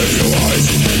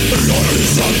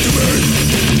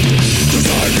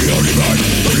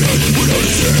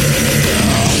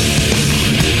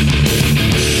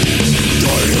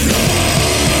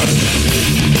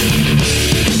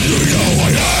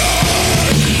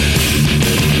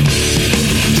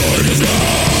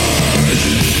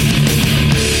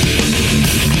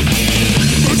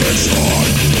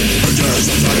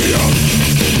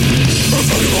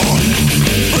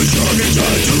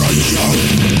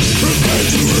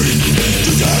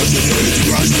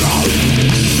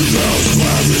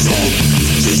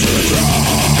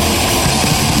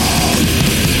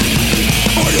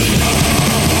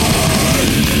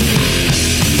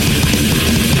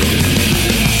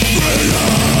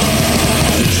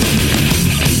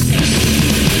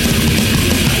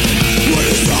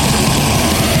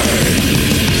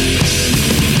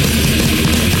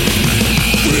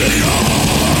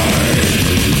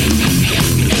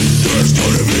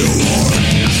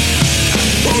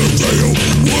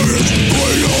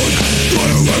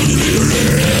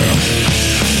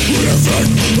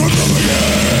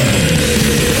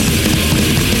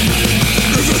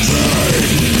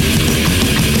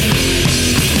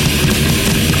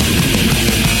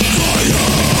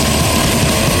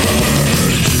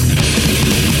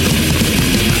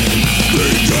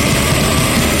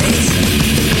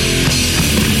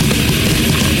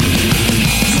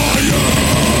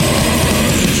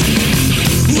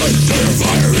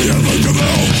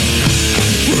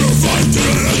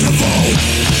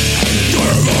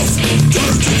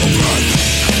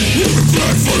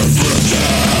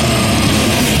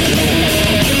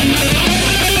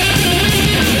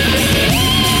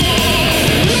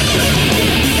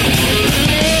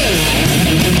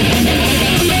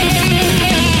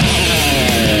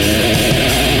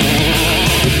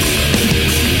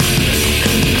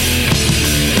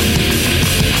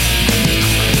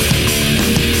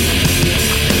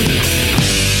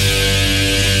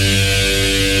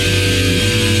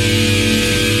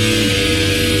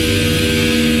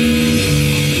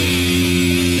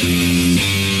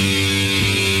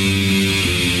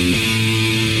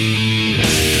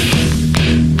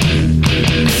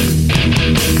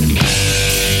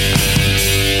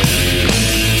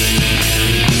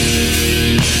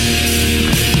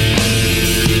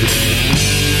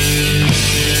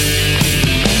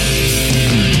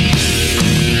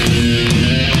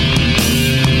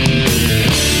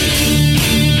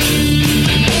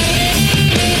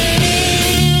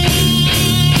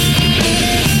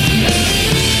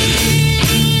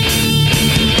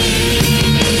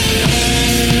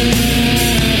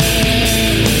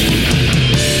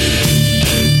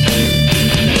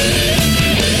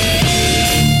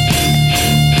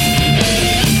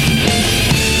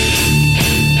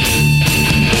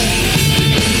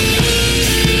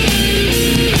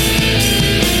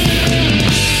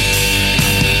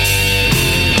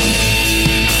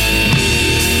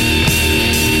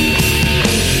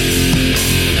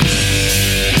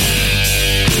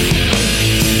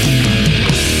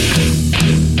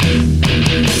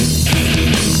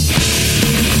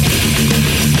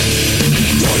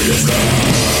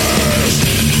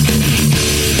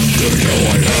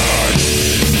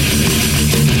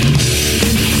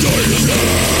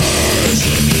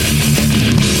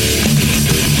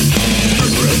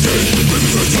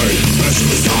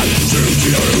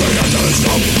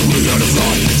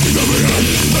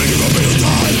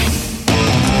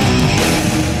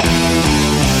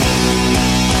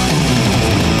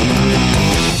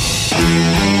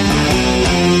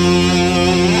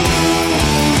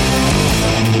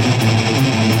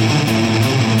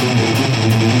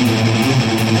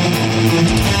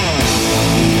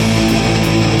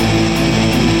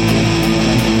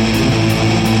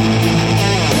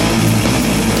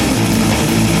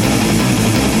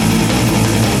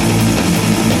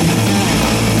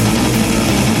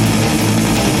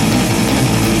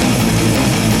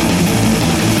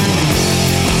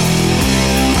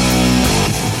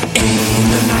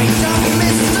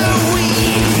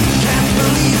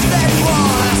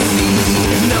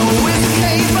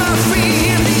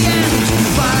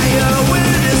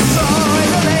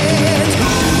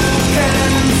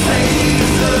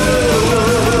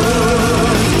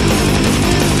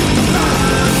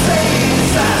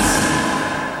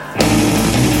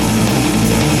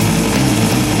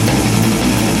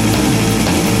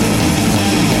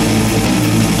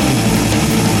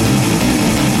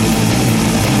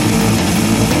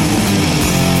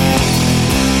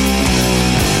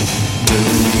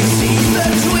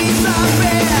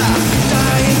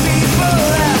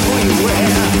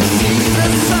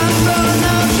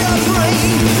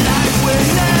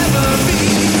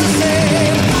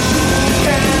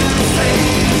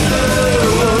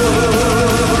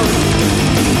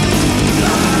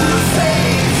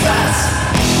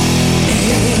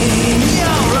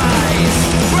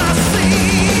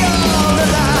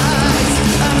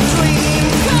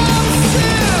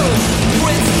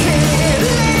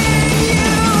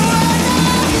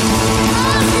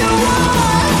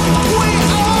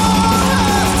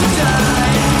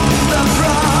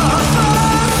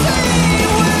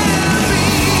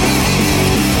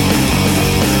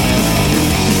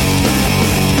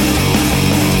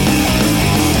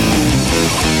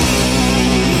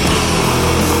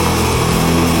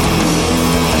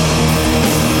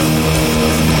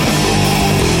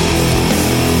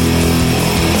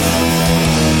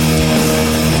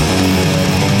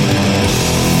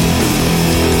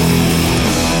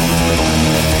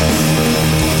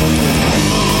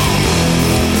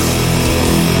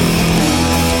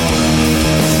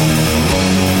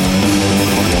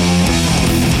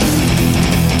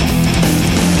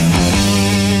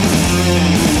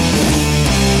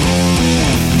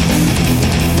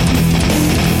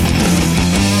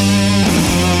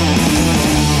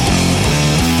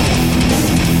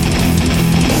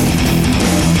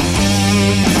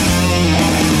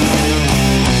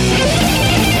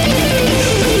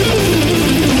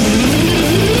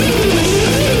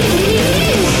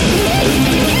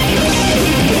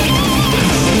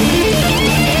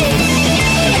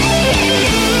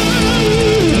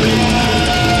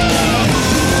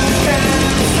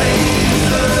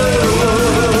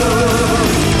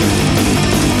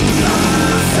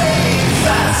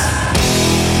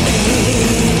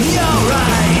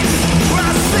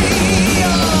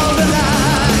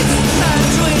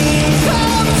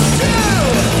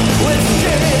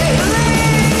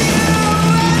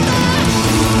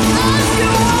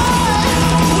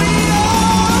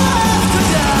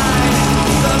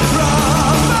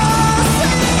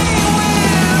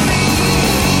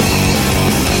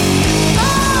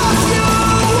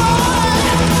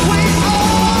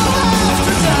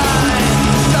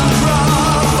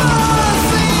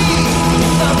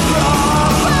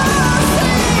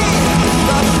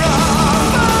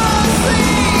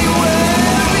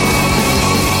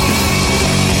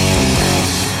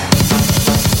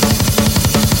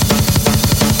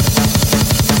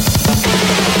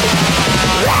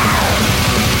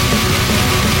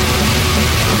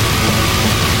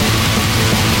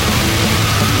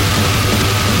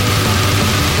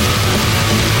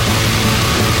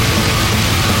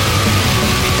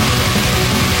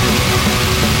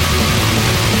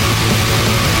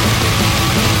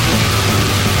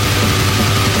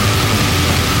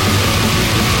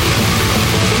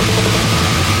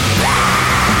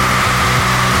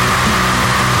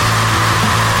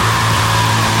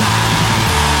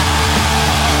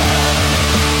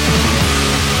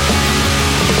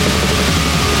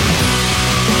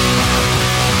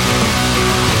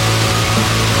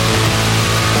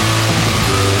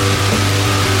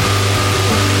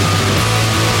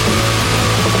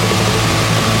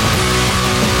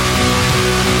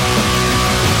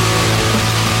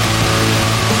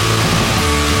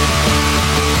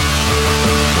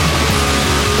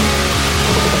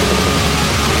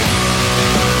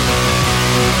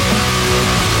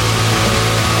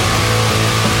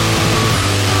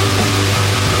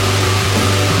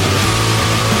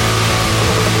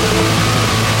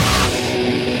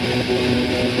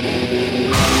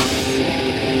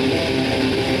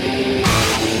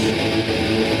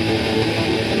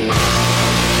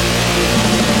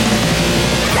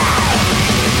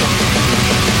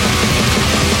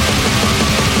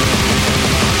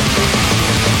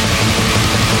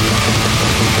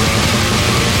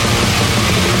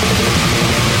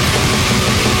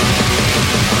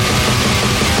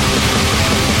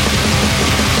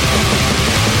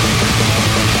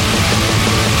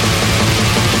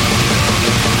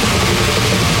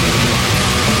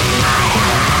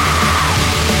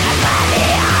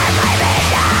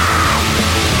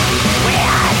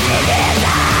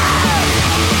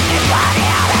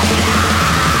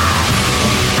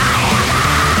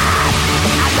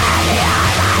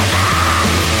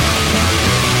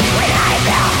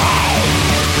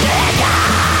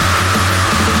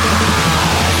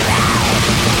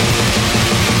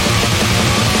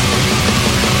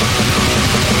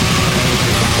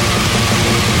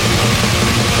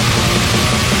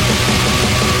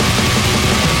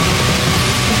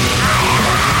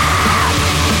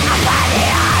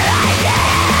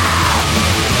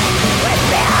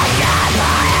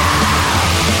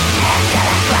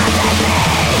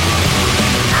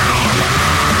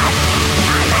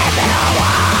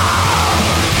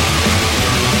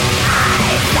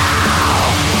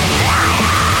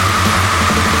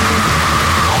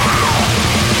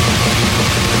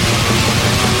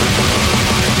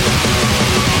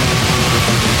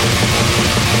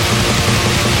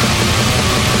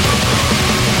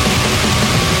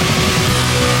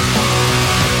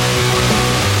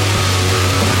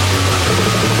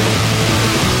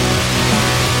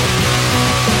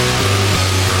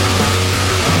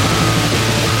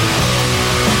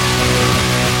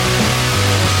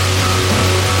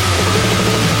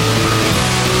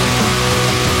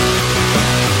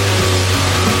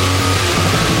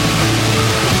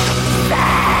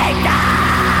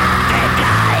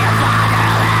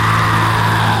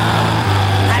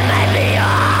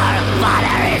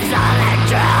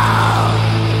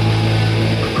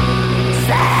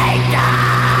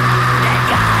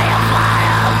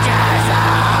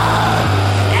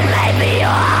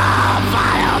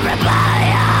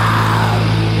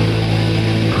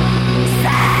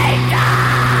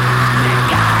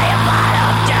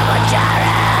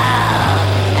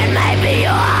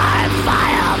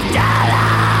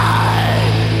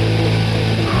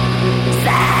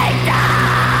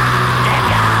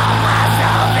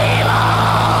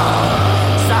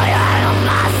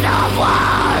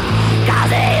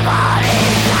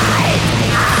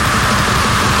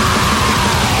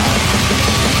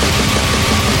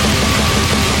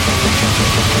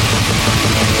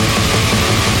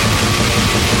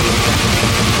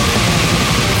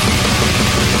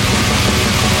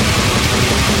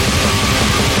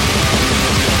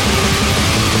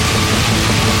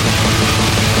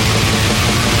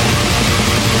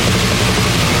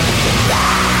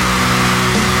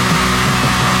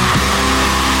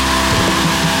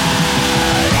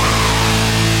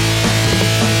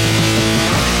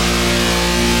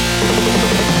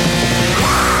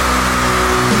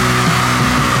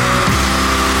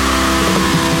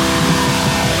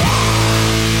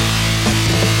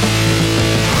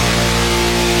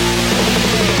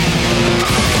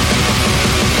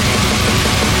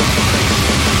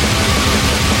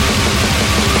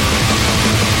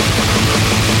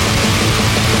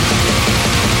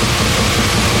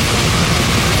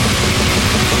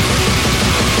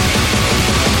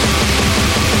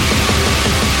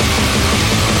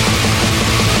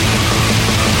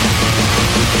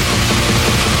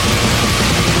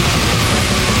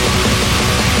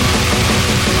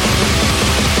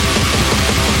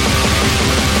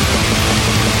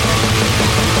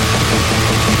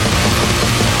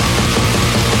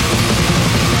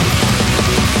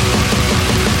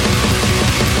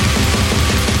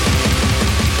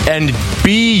 And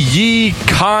be ye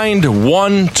kind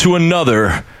one to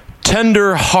another,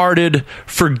 tender-hearted,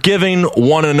 forgiving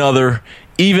one another,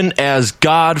 even as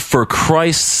God for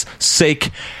Christ's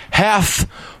sake hath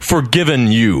forgiven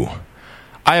you.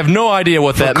 I have no idea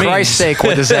what that means. For Christ's sake,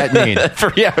 what does that mean?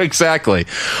 Yeah, exactly.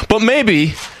 But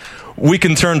maybe we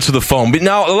can turn to the phone. But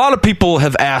now, a lot of people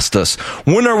have asked us,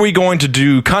 when are we going to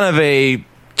do kind of a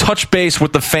touch base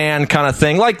with the fan kind of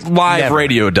thing, like live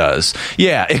radio does?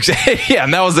 Yeah, yeah,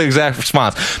 and that was the exact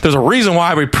response. There's a reason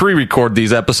why we pre-record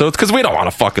these episodes, because we don't want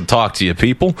to fucking talk to you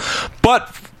people.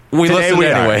 But we listen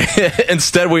anyway.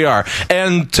 Instead, we are.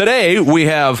 And today, we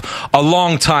have a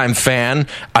longtime fan.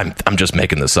 I'm just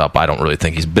making this up. I don't really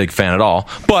think he's a big fan at all.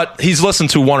 But he's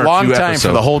listened to one or two episodes. Long time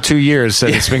for the whole 2 years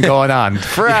that it's been going on.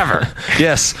 Forever.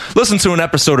 Yes. Listen to an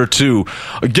episode or two.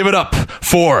 Give it up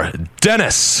for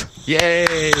Dennis.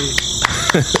 Yay.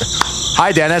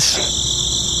 Hi, Dennis.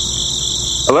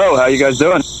 Hello, how you guys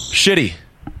doing? Shitty.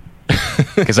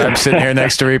 Because I'm sitting here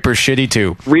next to Reaper, shitty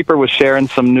too. Reaper was sharing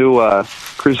some new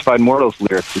Crucified Mortals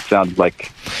lyrics. It sounded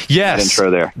like yes, that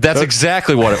intro there. That's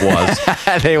exactly what it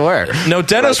was. They were. No,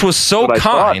 Dennis was so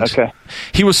kind. Okay.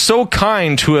 He was so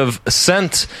kind to have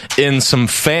sent in some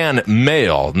fan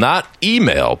mail, not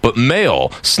email, but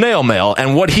mail, snail mail.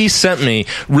 And what he sent me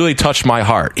really touched my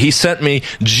heart. He sent me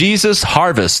Jesus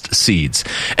Harvest seeds.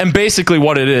 And basically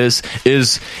what it is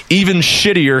even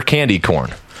shittier candy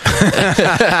corn. May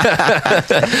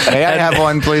I have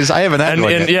one, please? I haven't had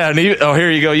one yet. Yeah,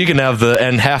 here you go. You can have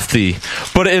half the.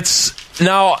 But it's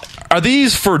now. Are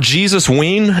these for Jesus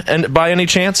Ween? And by any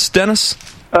chance, Dennis?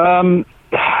 I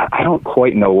don't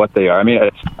quite know what they are. I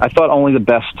mean, I thought only the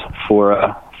best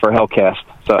for Hellcast,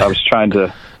 so I was trying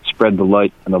to spread the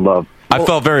light and the love. I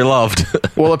felt very loved.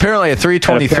 Well, apparently at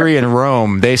 323 in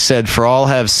Rome, they said, "For all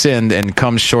have sinned and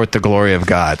come short the glory of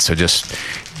God." So just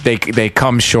they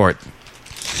come short.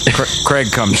 Craig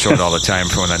comes short all the time,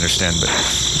 from what I understand.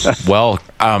 But well,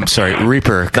 sorry,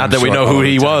 Reaper. Not that we know who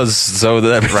he was, so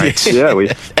that right.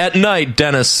 Yeah, At night,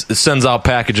 Dennis sends out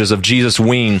packages of Jesus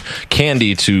Ween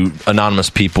candy to anonymous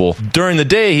people. During the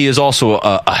day, he is also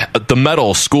the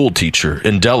metal school teacher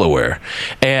in Delaware,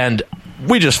 and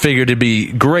we just figured it'd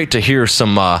be great to hear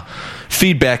some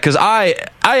feedback, because I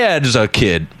had, as a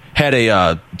kid, had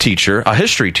a teacher, a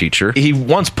history teacher. He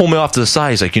once pulled me off to the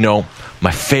side. He's like, my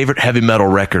favorite heavy metal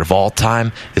record of all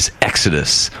time is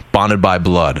Exodus, Bonded by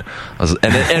Blood.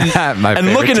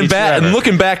 And looking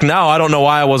back now, I don't know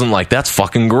why I wasn't like, that's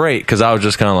fucking great, because I was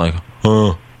just kind of like,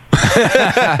 huh.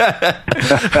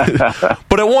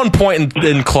 But at one point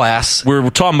in class, we were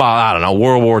talking about, I don't know,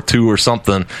 World War II or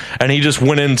something, and he just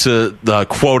went into the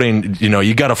quoting,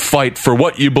 you got to fight for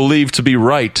what you believe to be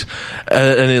right,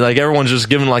 and everyone's just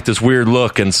giving like this weird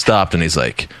look and stopped, and he's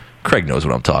like, Craig knows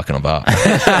what I'm talking about.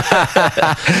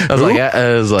 I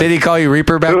was like, did he call you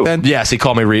Reaper back then? Yes, he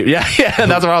called me Reaper. Yeah, and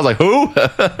that's where I was like, who?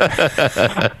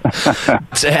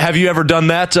 Have you ever done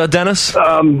that, Dennis?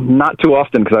 Not too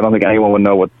often, because I don't think anyone would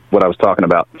know what I was talking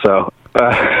about. So,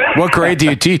 what grade do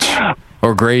you teach?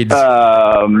 Or grades?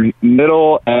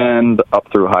 Middle and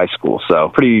up through high school. So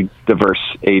pretty diverse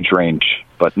age range,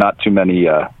 but not too many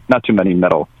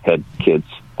metalhead kids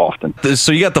often.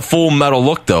 So you got the full metal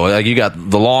look, though. Like, you got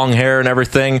the long hair and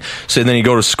everything. So then you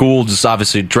go to school, just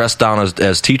obviously dressed down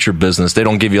as teacher business. They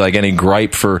don't give you like any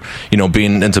gripe for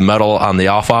being into metal on the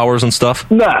off hours and stuff.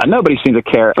 Nah, nobody seems to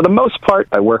care. For the most part,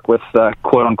 I work with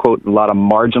quote unquote a lot of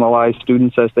marginalized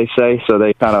students, as they say. So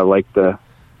they kind of like the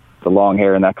long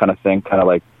hair and that kind of thing. Kind of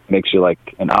like makes you like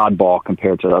an oddball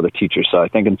compared to the other teachers. So I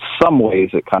think in some ways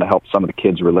it kind of helps some of the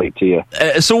kids relate to you.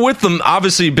 So with them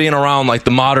obviously being around like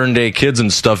the modern day kids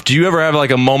and stuff, do you ever have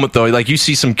like a moment though, like you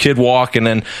see some kid walking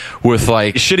in with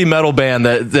like a shitty metal band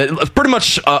that pretty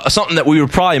much something that we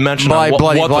would probably mention My on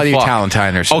Bloody the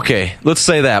Valentine or something. Okay, let's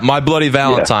say that. My Bloody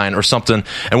Valentine or something,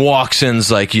 and walks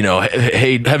in's like,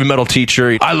 hey, heavy metal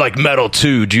teacher, I like metal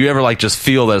too. Do you ever like just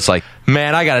feel that it's like,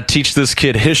 man, I got to teach this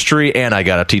kid history and I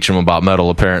got to teach him about metal,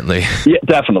 apparently? Yeah,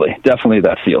 definitely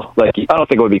that feel. Like, I don't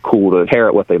think it would be cool to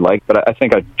parrot what they like, but I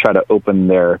think I'd try to open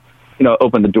the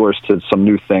doors to some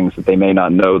new things that they may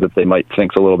not know that they might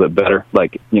think's a little bit better.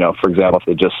 Like, for example, if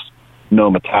they just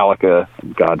know Metallica,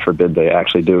 God forbid they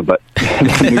actually do, but new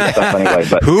stuff anyway.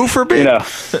 But who forbid?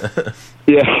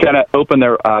 Yeah, kind of open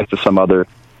their eyes to some other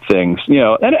things.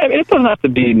 And it doesn't have to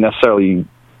be necessarily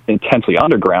intensely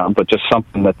underground, but just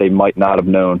something that they might not have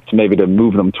known, to maybe to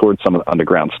move them towards some of the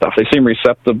underground stuff. They seem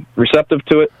receptive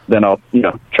to it, then I'll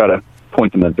try to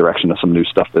point them in the direction of some new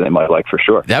stuff that they might like for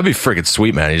sure. That'd be freaking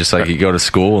sweet, man. You just like you go to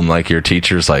school and like your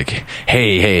teacher's like,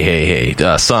 hey,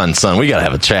 son, we gotta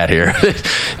have a chat here.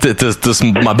 this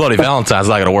my bloody Valentine's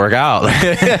not gonna work out.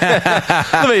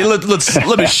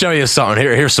 let me show you something.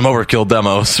 Here's some overkill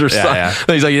demos or something. Yeah.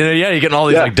 And he's like, yeah, you're getting all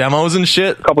these like demos and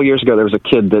shit. A couple years ago, there was a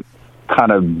kid that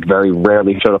kind of very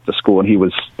rarely showed up to school, and he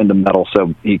was into metal,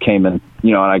 so he came in,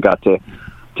 and I got to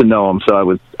know him. So I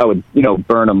would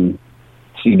burn him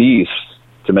CDs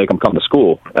to make him come to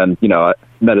school. And, I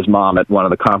met his mom at one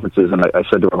of the conferences, and I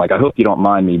said to her, like, I hope you don't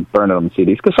mind me burning them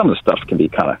CDs, because some of the stuff can be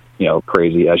kind of,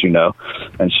 crazy, as you know.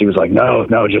 And she was like, no,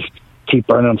 just keep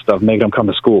burning them stuff, make them come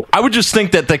to school. I would just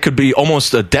think that could be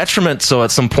almost a detriment. So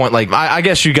at some point, like, I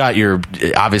guess you got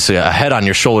obviously a head on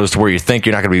your shoulders to where you think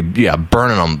you're not going to be,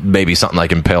 burning them, maybe something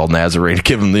like Impaled Nazarene,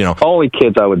 give them, Only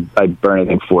kids I'd burn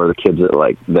anything for the kids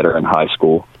that are in high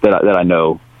school that I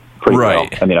know pretty well.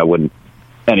 I mean, I wouldn't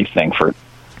anything for,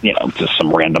 just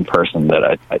some random person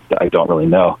that I don't really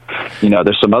know.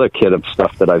 There's some other kid of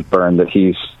stuff that I've burned that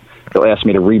he'll ask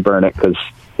me to reburn it because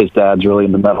his dad's really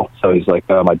into metal. So he's like,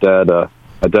 my dad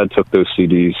took those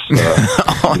CDs.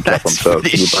 And kept them, so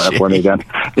can you burn it for me again?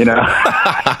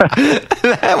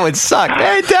 That would suck.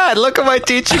 Hey, Dad, look what my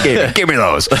teacher gave me. Give me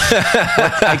those.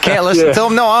 I can't listen to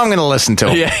them? No, I'm going to listen to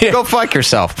them. Yeah. Go fuck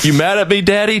yourself. You mad at me,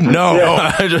 Daddy? No.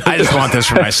 I just want this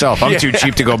for myself. I'm too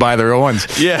cheap to go buy the real ones.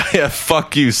 Yeah,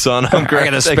 fuck you, son. I'm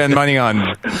going to spend money on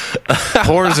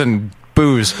whores and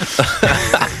booze.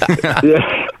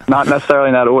 Yeah, not necessarily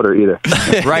in that order either.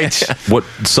 Right. What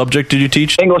subject did you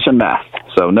teach? English and math.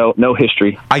 So no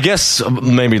history. I guess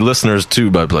maybe listeners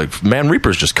too, but like, man,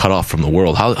 Reaper's just cut off from the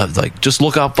world. How, like, just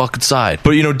look out fucking side.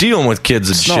 But dealing with kids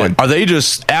and shit, are they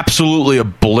just absolutely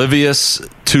oblivious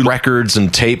to records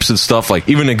and tapes and stuff, like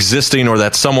even existing, or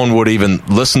that someone would even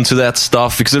listen to that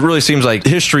stuff? Because it really seems like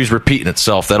history's repeating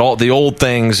itself, that all the old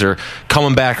things are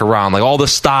coming back around, like all the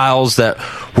styles that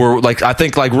were like, I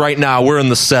think like right now we're in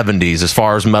the 70s as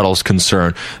far as metal's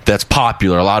concerned, that's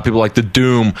popular. A lot of people like the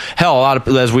doom. Hell, a lot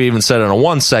of, as we even said in a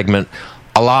one segment,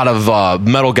 a lot of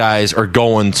metal guys are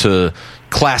going to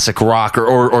classic rock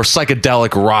or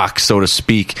psychedelic rock, so to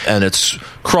speak, and it's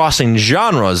crossing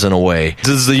genres in a way.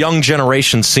 Does the young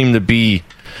generation seem to be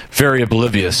very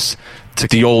oblivious to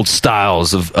the old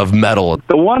styles of metal?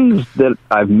 The ones that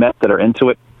I've met that are into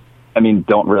it,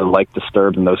 don't really like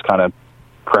Disturbed and those kind of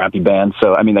crappy bands.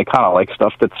 So, they kind of like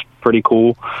stuff that's pretty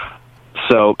cool.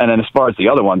 So, and then as far as the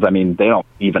other ones, they don't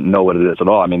even know what it is at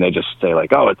all. They just say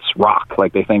like, oh, it's rock.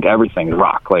 Like they think everything is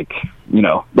rock. Like,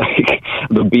 like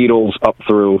the Beatles up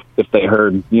through, if they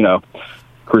heard,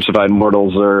 Crucified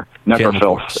Mortals or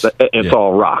Necrophils, it's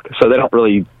all rock. So they don't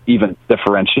really even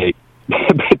differentiate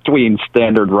between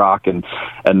standard rock and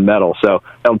metal. So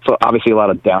obviously a lot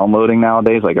of downloading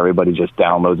nowadays. Like everybody just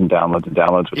downloads,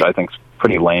 which I think is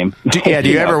pretty lame. Do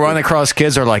you ever run across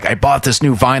kids that are like, I bought this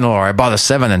new vinyl, or I bought a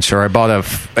 7-inch, or I bought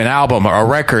an album or a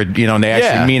record, and they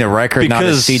actually mean a record, not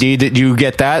a CD? Did you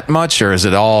get that much, or is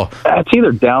it all? It's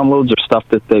either downloads or stuff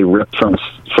that they ripped from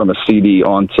a CD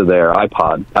onto their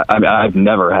iPod. I've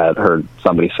never heard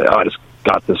somebody say, oh, I just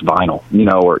got this vinyl,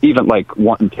 or even like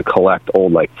wanting to collect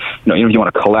old, like, you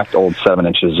want to collect old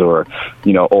 7-inches or,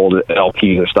 old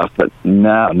LPs or stuff, but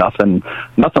no, nothing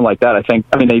like that. I think,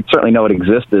 they certainly know it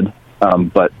existed,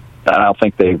 but I don't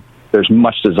think there's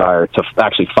much desire to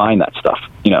actually find that stuff,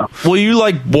 Will you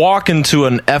like walk into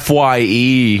an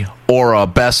FYE or a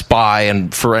Best Buy,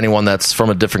 and for anyone that's from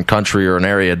a different country or an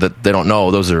area that they don't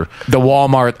know, those are the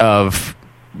Walmart of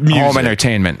music. Home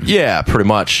entertainment. Yeah, pretty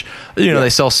much. They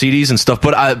sell CDs and stuff,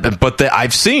 but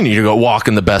I've seen you go walk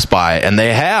in the Best Buy and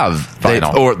they have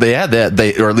vinyl,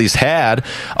 or at least had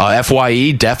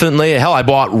FYE, definitely. Hell, I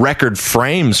bought record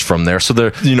frames from there, so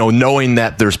they're knowing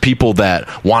that there's people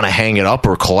that want to hang it up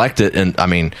or collect it, and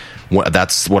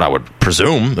that's what I would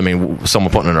presume.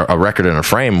 Someone putting a record in a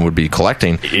frame would be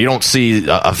collecting. You don't see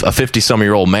a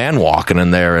 50-some-year-old man walking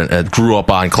in there and grew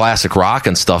up on classic rock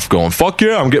and stuff going, fuck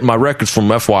yeah, I'm getting my records from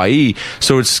FYE.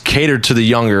 So it's catered to the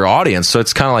younger audience. So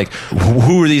it's kind of like,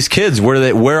 who are these kids?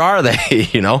 Where are they?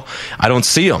 I don't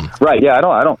see them. Right, yeah,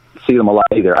 I don't see them a lot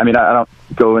either. I don't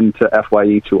go into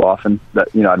FYE too often. That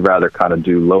I'd rather kind of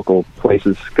do local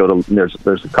places.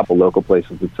 There's a couple local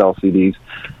places that sell CDs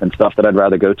and stuff that I'd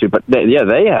rather go to. But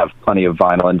they have plenty of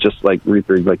vinyl, and just like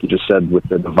Reaper, like you just said with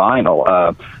the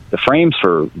vinyl, the frames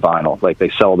for vinyl, like they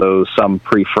sell those, some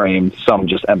pre-framed, some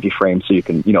just empty frames, so you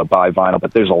can buy vinyl.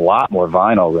 But there's a lot more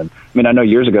vinyl than I know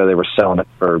years ago they were selling it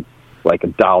for like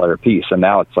 $1 a piece, and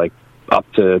now it's like up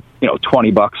to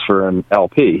 $20 for an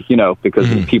LP,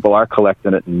 because people are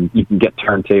collecting it, and you can get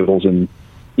turntables and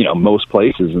most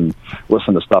places and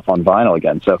listen to stuff on vinyl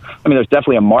again. So, I mean, there's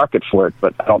definitely a market for it,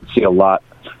 but I don't see a lot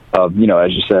of,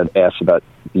 as you said, asked about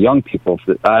the young people.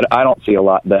 I don't see a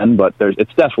lot then, but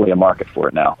it's definitely a market for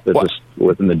it now. There's just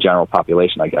within the general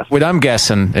population, I guess. What I'm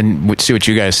guessing, and see what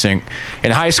you guys think,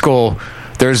 in high school,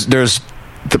 there's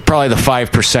probably the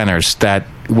 5%ers that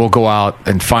will go out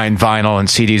and find vinyl and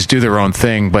CDs, do their own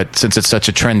thing. But since it's such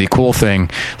a trendy, cool thing,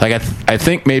 like I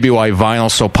think maybe why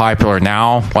vinyl's so popular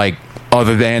now, like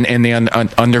other than in the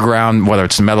underground, whether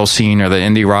it's the metal scene or the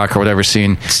indie rock or whatever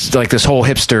scene, it's like this whole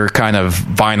hipster kind of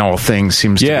vinyl thing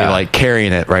seems to be like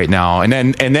carrying it right now. And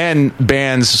then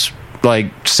bands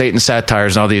like Satan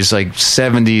Satires and all these like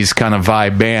 70s kind of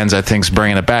vibe bands, I think, is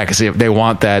bringing it back because they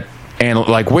want that. And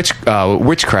like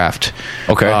Witchcraft,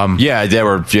 okay, they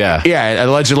were,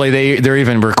 allegedly they're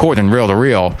even recording reel to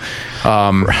reel,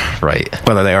 right?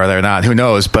 Whether they are there or not, who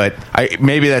knows? But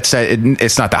maybe it's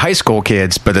not the high school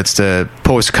kids, but it's the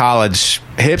post college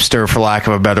hipster, for lack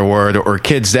of a better word, or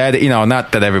kids that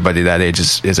not that everybody that age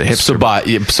is a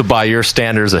hipster. So by your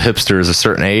standards, a hipster is a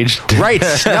certain age, right?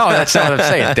 No, that's not what I'm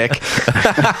saying, Dick.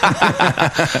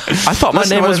 I thought my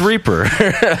name was Reaper.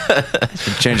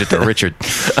 Change it to Richard.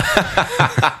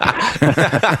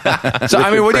 So I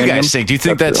mean, what do you guys think? Do you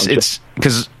think it's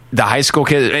because the high school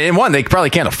kids, and one, they probably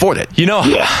can't afford it? Yeah,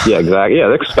 exactly. Yeah,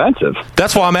 they're expensive.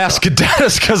 That's why I'm asking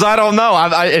Dennis, because I don't know.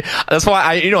 That's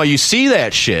why you see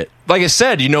that shit. Like I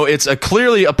said, it's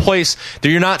clearly a place that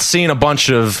you're not seeing a bunch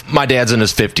of. My dad's in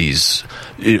his 50s,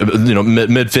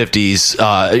 mid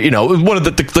 50s. One of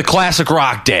the classic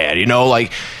rock dad.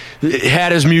 Like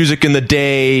had his music in the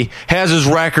day, has his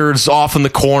records off in the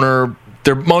corner.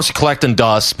 They're mostly collecting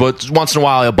dust, but once in a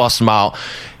while he'll bust them out.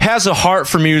 Has a heart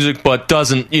for music, but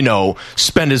doesn't,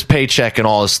 spend his paycheck and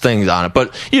all his things on it.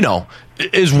 But,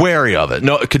 is wary of it.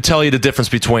 Could tell you the difference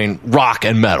between rock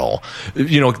and metal.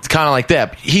 Kind of like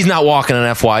that. He's not walking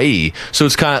an FYE, so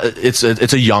it's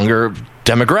it's a younger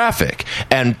demographic,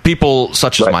 and people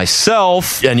such as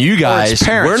myself and you guys,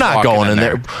 we're not going in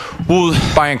there. Well,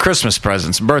 buying Christmas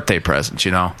presents, birthday presents,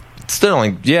 Still, I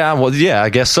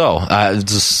guess so.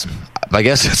 I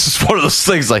guess it's just one of those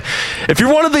things. Like, if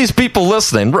you're one of these people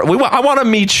listening, I want to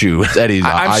meet you, Eddie.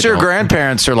 I'm sure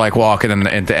grandparents are like walking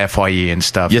into FYE and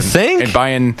stuff. You think? And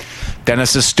buying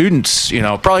Dennis's students,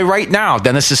 probably right now,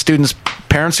 Dennis's students'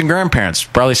 parents and grandparents,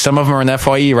 probably some of them are in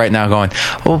FYE right now going,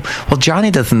 well,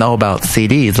 Johnny doesn't know about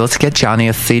CDs. Let's get Johnny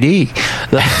a CD.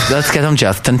 Let's get him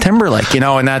Justin Timberlake,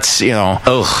 and that's,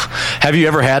 Ugh. Have you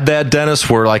ever had that, Dennis,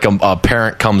 where like a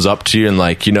parent comes up to you and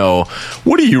like,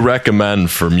 what do you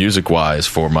recommend for music-wise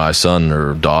for my son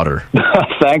or daughter?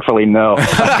 Thankfully, no. I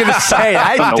was going to say,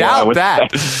 I doubt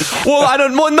that. Well, I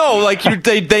don't know. Like,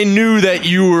 they knew that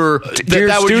you were... Do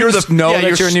your students know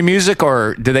that you're into music,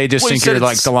 or do they just think you're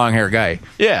like the long-hair guy?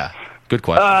 Yeah, good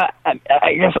question.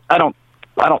 I guess I don't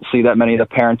see that many of the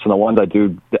parents, and the ones I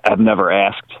do, I've never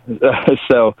asked.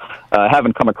 So I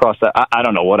haven't come across that. I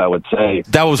don't know what I would say.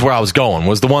 That was where I was going,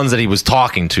 was the ones that he was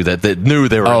talking to that knew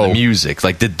they were in the music.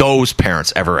 Like, did those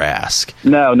parents ever ask?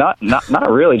 No, not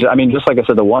really. I mean, just like I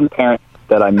said, the one parent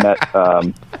that I met,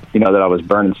 that I was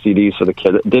burning CDs for the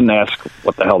kid, didn't ask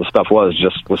what the hell the stuff was,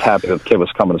 just was happy that the kid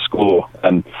was coming to school.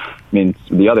 And I mean,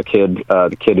 the other kid,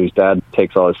 the kid whose dad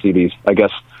takes all his CDs, I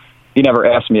guess he never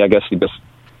asked me. I guess he just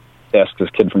asked his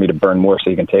kid for me to burn more so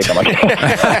he can take them.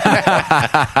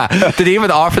 Did he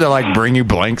even offer to like bring you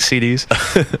blank CDs?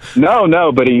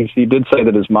 No, but he did say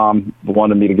that his mom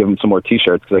wanted me to give him some more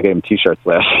T-shirts because I gave him T-shirts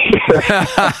last year.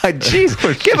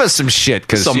 Jeez, give us some shit,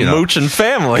 because some mooching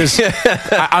family.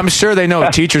 I'm sure they know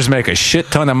teachers make a shit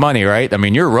ton of money, right? I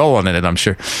mean, you're rolling in it, I'm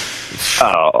sure.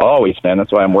 Oh, always, man.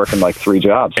 That's why I'm working like 3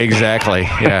 jobs. Exactly.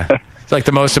 Yeah. Like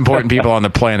the most important people on the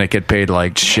planet get paid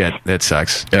like shit. It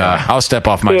sucks. Yeah. I'll step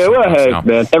off my. Yeah, well, hey,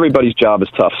 man, everybody's job is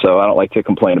tough, so I don't like to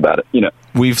complain about it.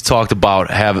 We've talked about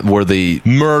were the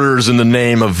murders in the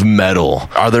name of metal.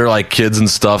 Are there like kids and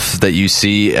stuff that you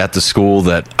see at the school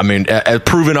that, I mean,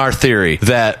 proving our theory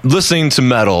that listening to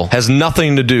metal has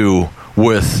nothing to do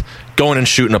with going and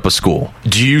shooting up a school?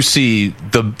 Do you see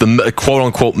the quote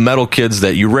unquote metal kids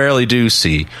that you rarely do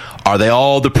see? Are they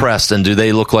all depressed, and do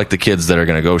they look like the kids that are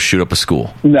going to go shoot up a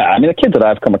school? Nah, I mean, the kids that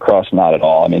I've come across, not at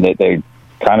all. I mean, they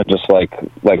kind of just like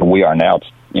we are now. It's,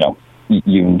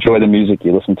 you enjoy the music,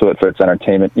 you listen to it for its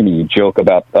entertainment. You joke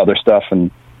about other stuff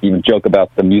and even joke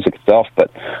about the music itself.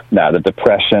 But the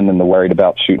depression and the worried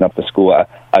about shooting up the school,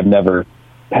 I've never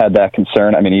had that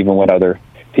concern. I mean, even when other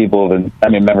people,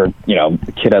 remember,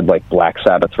 the kid had like Black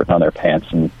Sabbath written on their pants,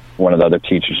 and one of the other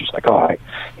teachers was like,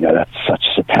 that's such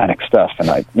satanic stuff.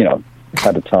 And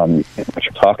had to tell them what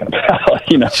you're talking about.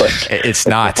 It's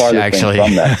not the farthest actually thing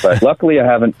from that. But luckily, I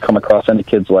haven't come across any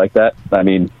kids like that. I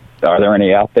mean, are there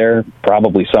any out there?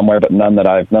 Probably somewhere, but none that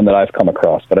I've come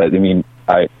across. But I mean,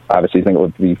 I obviously think it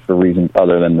would be for reasons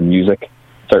other than the music.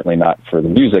 Certainly not for the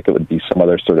music. It would be some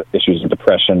other sort of issues of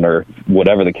depression or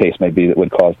whatever the case may be that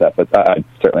would cause that. But I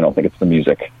certainly don't think it's the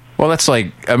music. Well, that's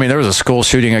like, I mean, there was a school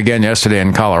shooting again yesterday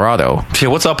in Colorado. Yeah,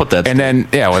 what's up with that? And then,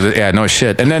 no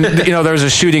shit. And then, there was a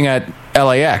shooting at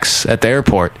LAX at the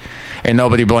airport, and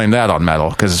nobody blamed that on metal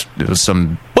because it was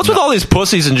some. What's with all these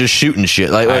pussies and just shooting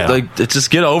shit? Like, just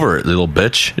get over it, little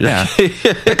bitch. Yeah,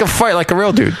 like a fight, like a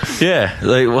real dude. Yeah,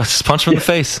 just punch him in the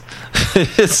face.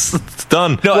 it's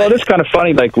done. No, well, it's kind of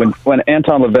funny. Like when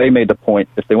Anton LaVey made the point,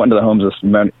 if they went to the homes of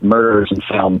murderers and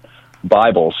found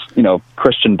Bibles,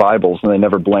 Christian Bibles, and they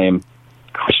never blame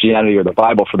Christianity or the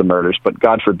Bible for the murders, but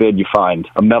God forbid you find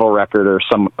a metal record or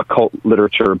some occult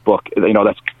literature book,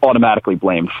 that's automatically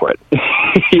blamed for it.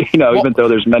 Even though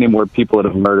there's many more people that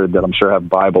have murdered that I'm sure have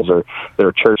Bibles or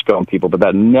they're church-going people, but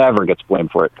that never gets blamed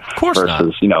for it. Of course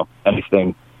versus, not.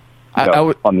 Anything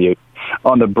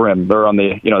on the brim or on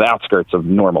the the outskirts of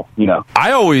normal.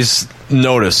 I always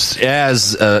noticed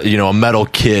as a metal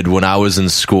kid when I was in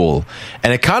school,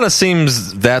 and it kind of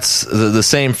seems that's the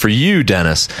same for you,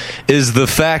 Dennis, is the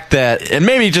fact that, and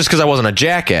maybe just because I wasn't a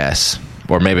jackass,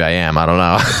 or maybe I am, I don't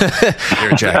know.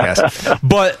 You're a jackass.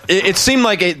 But it seemed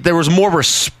like there was more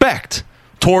respect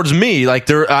towards me. Like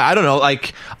I don't know,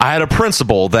 like I had a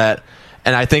principal that.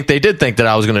 And I think they did think that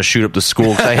I was going to shoot up the school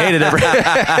because I hated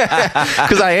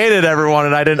everyone,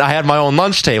 and I had my own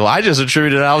lunch table. I just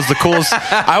attributed I was the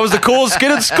coolest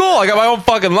kid in school. I got my own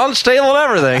fucking lunch table and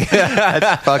everything.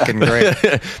 That's fucking great.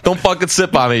 Don't fucking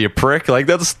sit by me, you prick. Like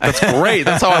that's great.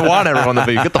 That's how I want everyone to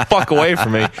be. Get the fuck away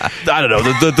from me. I don't know.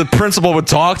 The principal would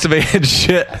talk to me and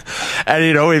shit, and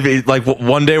he'd be like,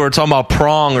 one day we were talking about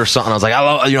Prong or something. I was like,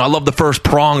 I love the first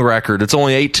Prong record. It's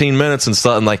only 18 minutes and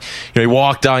stuff. And like, he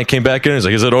walked down and came back in. He's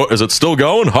like, is it still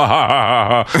going? Ha ha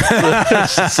ha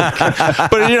ha.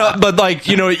 But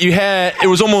it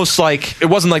was almost like, it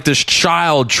wasn't like this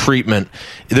child treatment.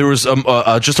 There was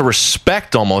just a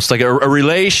respect, almost like a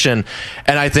relation.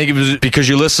 And I think it was because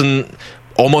you listen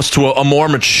almost to a more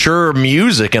mature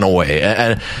music in a way,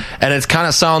 and it kind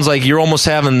of sounds like you're almost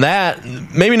having that,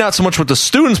 maybe not so much with the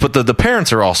students, but the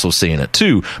parents are also seeing it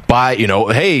too by,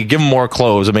 hey, give them more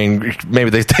clothes. I mean, maybe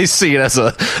they see it as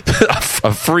a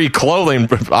free clothing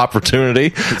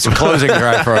opportunity. It's a closing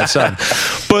drive for our son.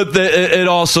 But it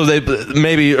also,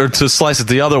 or to slice it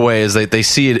the other way, is they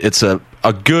see it's a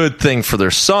good thing for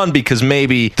their son because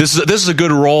maybe this is a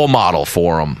good role model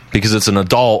for them because it's an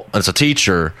adult, it's a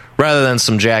teacher, rather than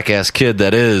some jackass kid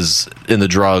that is in the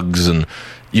drugs and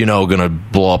gonna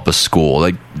blow up a school.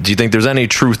 Like, do you think there's any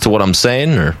truth to what I'm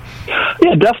saying? Or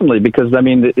yeah, definitely, because I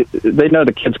mean they know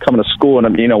the kid's coming to school,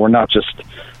 and we're not just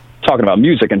talking about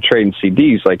music and trading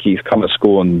CDs. Like, he's coming to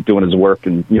school and doing his work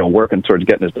and working towards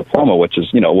getting his diploma, which is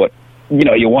what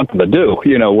you want them to do,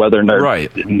 whether they're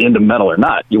right into metal or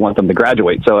not. You want them to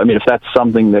graduate. So, I mean, if that's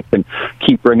something that can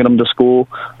keep bringing them to school,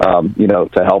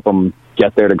 to help them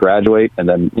get there to graduate and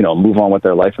then, move on with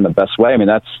their life in the best way, I mean,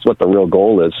 that's what the real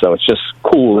goal is. So it's just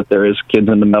cool that there is kids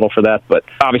into metal for that. But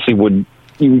obviously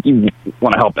you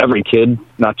want to help every kid,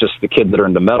 not just the kids that are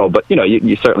into metal, but,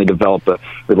 you certainly develop a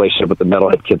relationship with the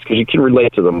metalhead kids because you can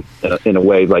relate to them in a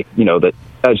way like, that,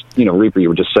 as Reaper, you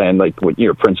were just saying, like, what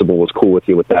your principal was cool with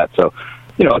you with that. So,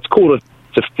 it's cool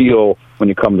to feel when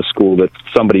you come to school that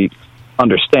somebody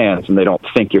understands and they don't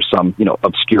think you're some,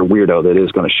 obscure weirdo that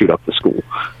is going to shoot up the school,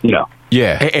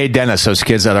 Yeah. Hey, Dennis, those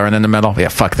kids that are in the metal, yeah,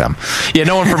 fuck them. Yeah,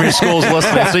 no one from your school's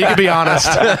listening, so you can be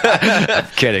honest.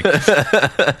 Kidding.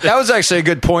 That was actually a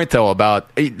good point, though,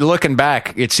 about looking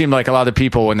back. It seemed like a lot of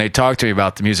people, when they talked to me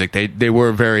about the music, they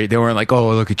weren't like,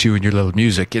 oh, look at you and your little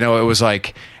music. It was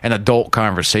like an adult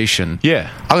conversation. Yeah.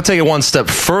 I'll take it one step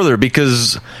further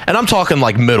because, and I'm talking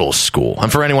like middle school. And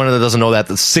for anyone that doesn't know that,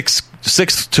 the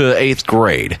sixth to 8th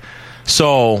grade.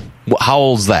 So how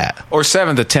old's that? Or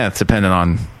 7th to 10th, depending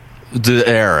on the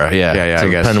era, yeah, so I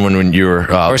guess. Depending when you were,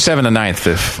 or 7th to 9th,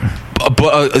 if.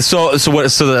 So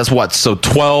that's what? So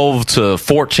 12 to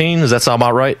 14? Does that sound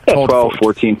about right? Yeah, 12,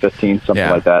 14, 15, something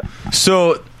like that.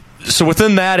 So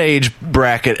within that age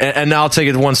bracket, and now I'll take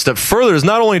it one step further. Is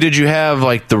not only did you have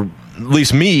like at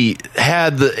least me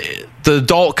had the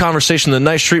adult conversation, the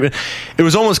nice treatment. It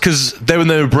was almost because they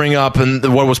would bring up,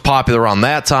 and what was popular around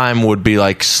that time would be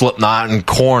like Slipknot and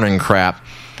Korn and crap,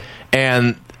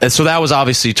 and so that was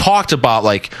obviously talked about.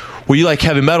 Like, well, you like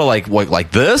heavy metal,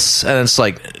 like this, and it's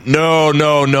like no,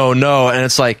 and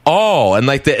it's like, oh, and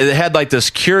like it had like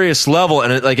this curious level,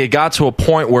 and it got to a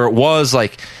point where it was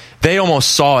like they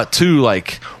almost saw it too,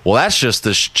 like, well, that's just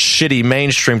this shitty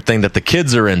mainstream thing that the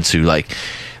kids are into. Like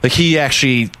he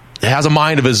actually has a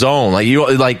mind of his own. I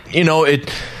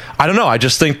don't know. I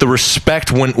just think the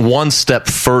respect went one step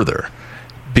further.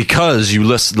 Because you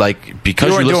listen,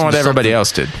 because you were doing what everybody something.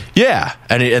 else did. Yeah,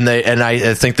 and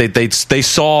I think they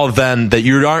saw then that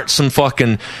you aren't some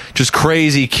fucking just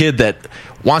crazy kid that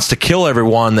wants to kill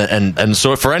everyone, and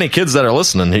so for any kids that are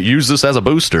listening, use this as a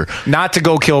booster. Not to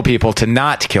go kill people, to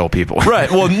not kill people. Right.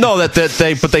 Well, no, but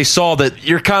they saw that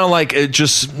you're kind of like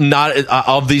just not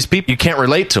of these people. You can't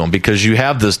relate to them because you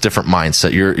have this different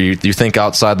mindset. You think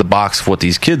outside the box of what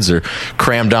these kids are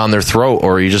crammed down their throat,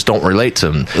 or you just don't relate to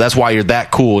them. That's why you're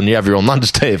that cool and you have your own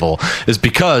lunch table, is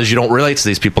because you don't relate to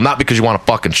these people, not because you want to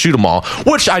fucking shoot them all,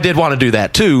 which I did want to do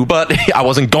that too, but I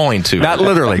wasn't going to. Not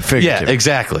literally, figuratively. Yeah,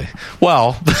 exactly.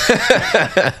 Well,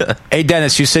 hey,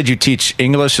 Dennis, you said you teach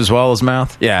English as well as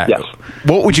math? Yeah. Yes.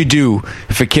 What would you do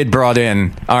if a kid brought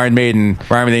in Iron Maiden,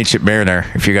 Rime of the Ancient Mariner,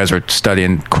 if you guys were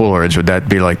studying Coleridge? Would that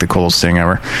be like the coolest thing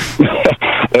ever?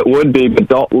 It would be, but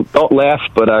don't laugh.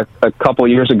 But a couple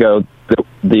years ago,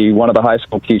 one of the high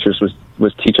school teachers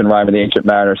was teaching Rime of the Ancient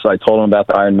Mariner, so I told him about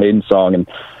the Iron Maiden song, and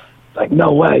like,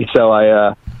 no way. So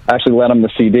I actually lent him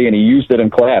the CD, and he used it in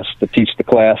class to teach the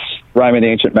class Rime of the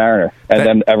Ancient Mariner. And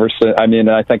then ever since,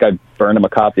 I think I burned him a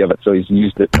copy of it, so he's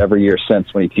used it every year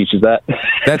since when he teaches that.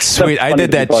 That's sweet. I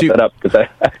did that too.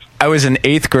 I was in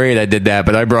 8th grade. I did that,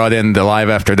 but I brought in the Live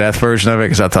After Death version of it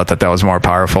because I thought that was more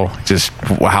powerful. Just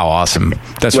how awesome!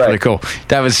 That's really cool.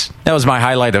 That was my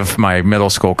highlight of my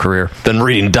middle school career. Then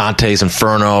reading Dante's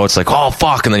Inferno, it's like, oh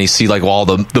fuck, and then you see like all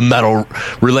the metal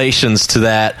relations to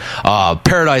that.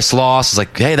 Paradise Lost is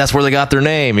like, hey, that's where they got their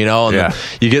name, you know. And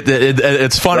you get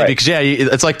it's funny because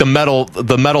it's like the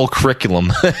metal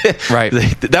curriculum. Right.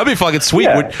 That'd be fucking sweet.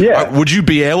 Would you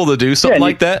be able to do something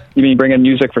like that? You mean bring in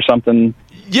music for something?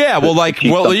 Yeah, well,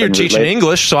 you're teaching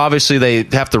English, so obviously they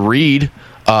have to read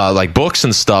like books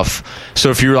and stuff. So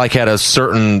if you're like at a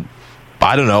certain,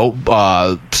 I don't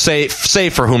know, say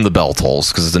For Whom the Bell Tolls,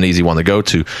 because it's an easy one to go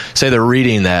to. Say they're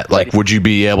reading that, like, would you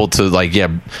be able to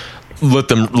let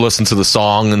them listen to the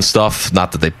song and stuff?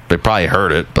 Not that they probably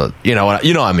heard it, but you know what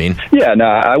I mean. Yeah, no,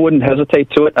 I wouldn't hesitate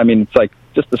to it. I mean, it's like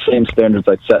just the same standards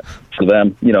I'd set for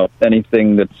them. You know,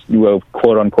 anything that's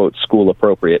quote unquote school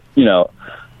appropriate. You know,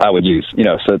 I would use. You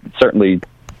know, so certainly,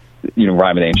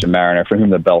 Rime of the Ancient Mariner, For Whom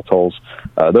the Bell Tolls,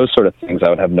 those sort of things I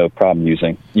would have no problem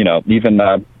using. You know, even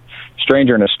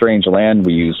Stranger in a Strange Land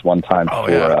we used one time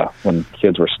when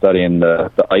kids were studying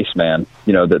the Iceman.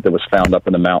 You know, that was found up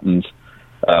in the mountains.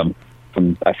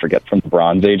 From the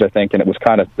Bronze Age, I think, and it was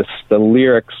kind of the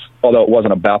lyrics, although it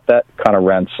wasn't about that, kind of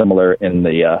ran similar in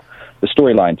the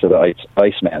storyline to the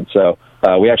Iceman. So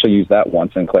we actually used that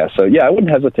once in class. So yeah, I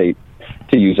wouldn't hesitate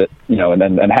to use it,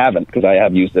 and haven't, because I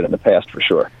have used it in the past for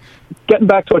sure. Getting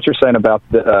back to what you're saying about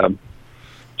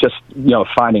just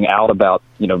finding out about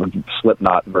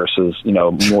Slipknot versus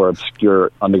more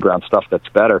obscure underground stuff that's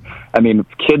better. I mean,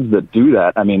 kids that do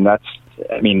that,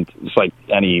 it's like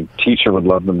any teacher would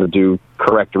love them to do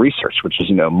correct research, which is,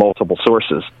 multiple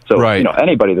sources. So,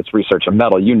 anybody that's researching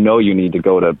metal, you need to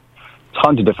go to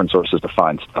tons of different sources to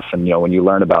find stuff. And, when you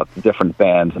learn about different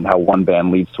bands and how one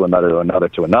band leads to another,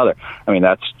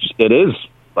 it is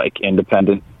like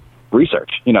independent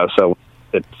research, so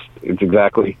it's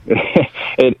exactly,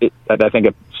 I think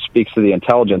it speaks to the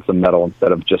intelligence of metal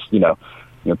instead of just,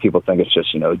 people think it's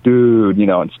just, dude,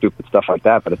 and stupid stuff like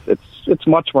that. But it's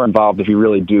much more involved if you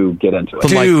really do get into it.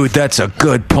 Dude, that's a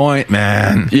good point,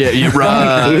 man. Yeah, you're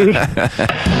right.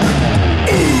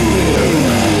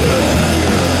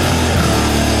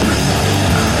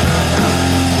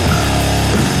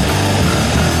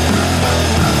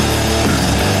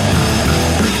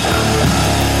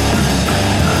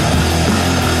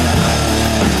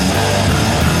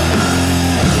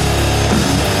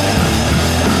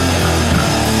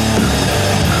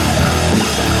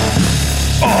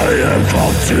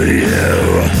 To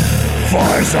you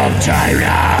for some time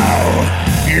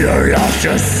now. You're off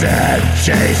to set,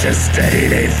 chase a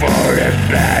steady for the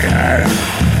better.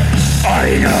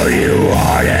 I know you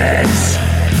want it,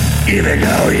 even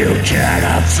though you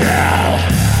cannot tell.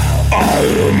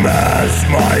 All mass,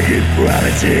 my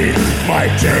gravity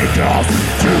might take off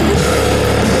to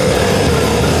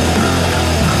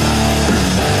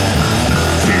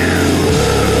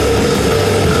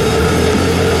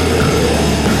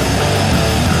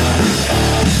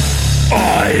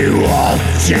I want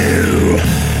to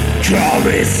come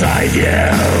beside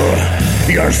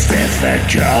you. You're stiff and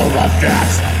cold, but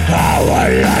that's how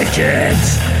I like it.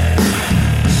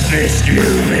 This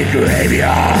gloomy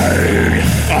graveyard,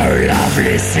 our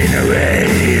lovely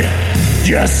scenery.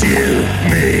 Just you,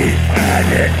 me, and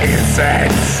the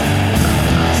insects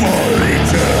for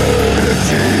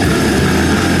eternity.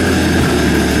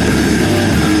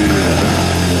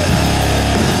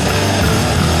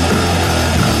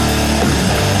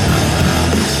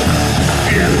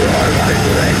 You are my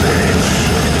language,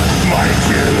 my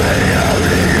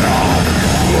curiosity.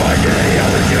 One day I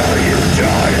will show you,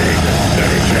 darling,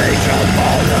 dedication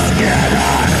of the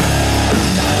scanner.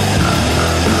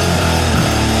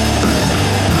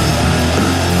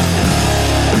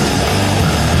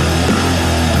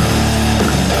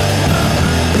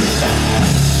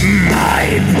 My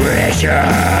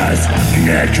precious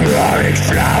necrotic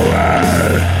flower,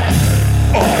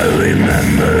 I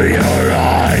remember your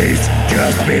eyes.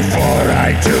 Just before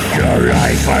I took your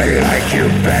life, I like you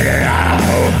better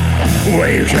now.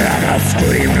 Well, you cannot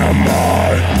scream no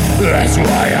more. That's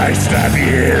why I stabbed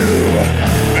you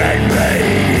and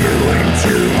made you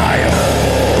into my own.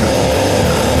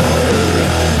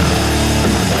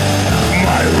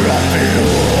 My rotten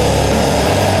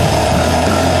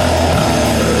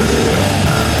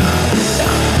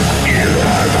you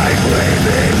are my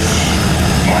cleavage,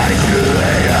 my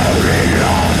creator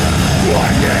love.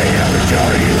 One day I will show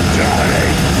you,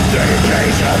 darling,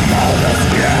 dedication of the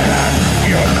skin,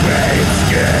 your brave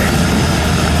skin.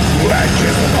 When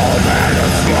kissable man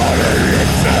of slaughter,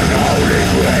 it's an holy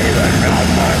grave and not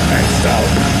my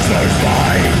headstone, search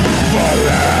mine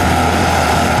forever.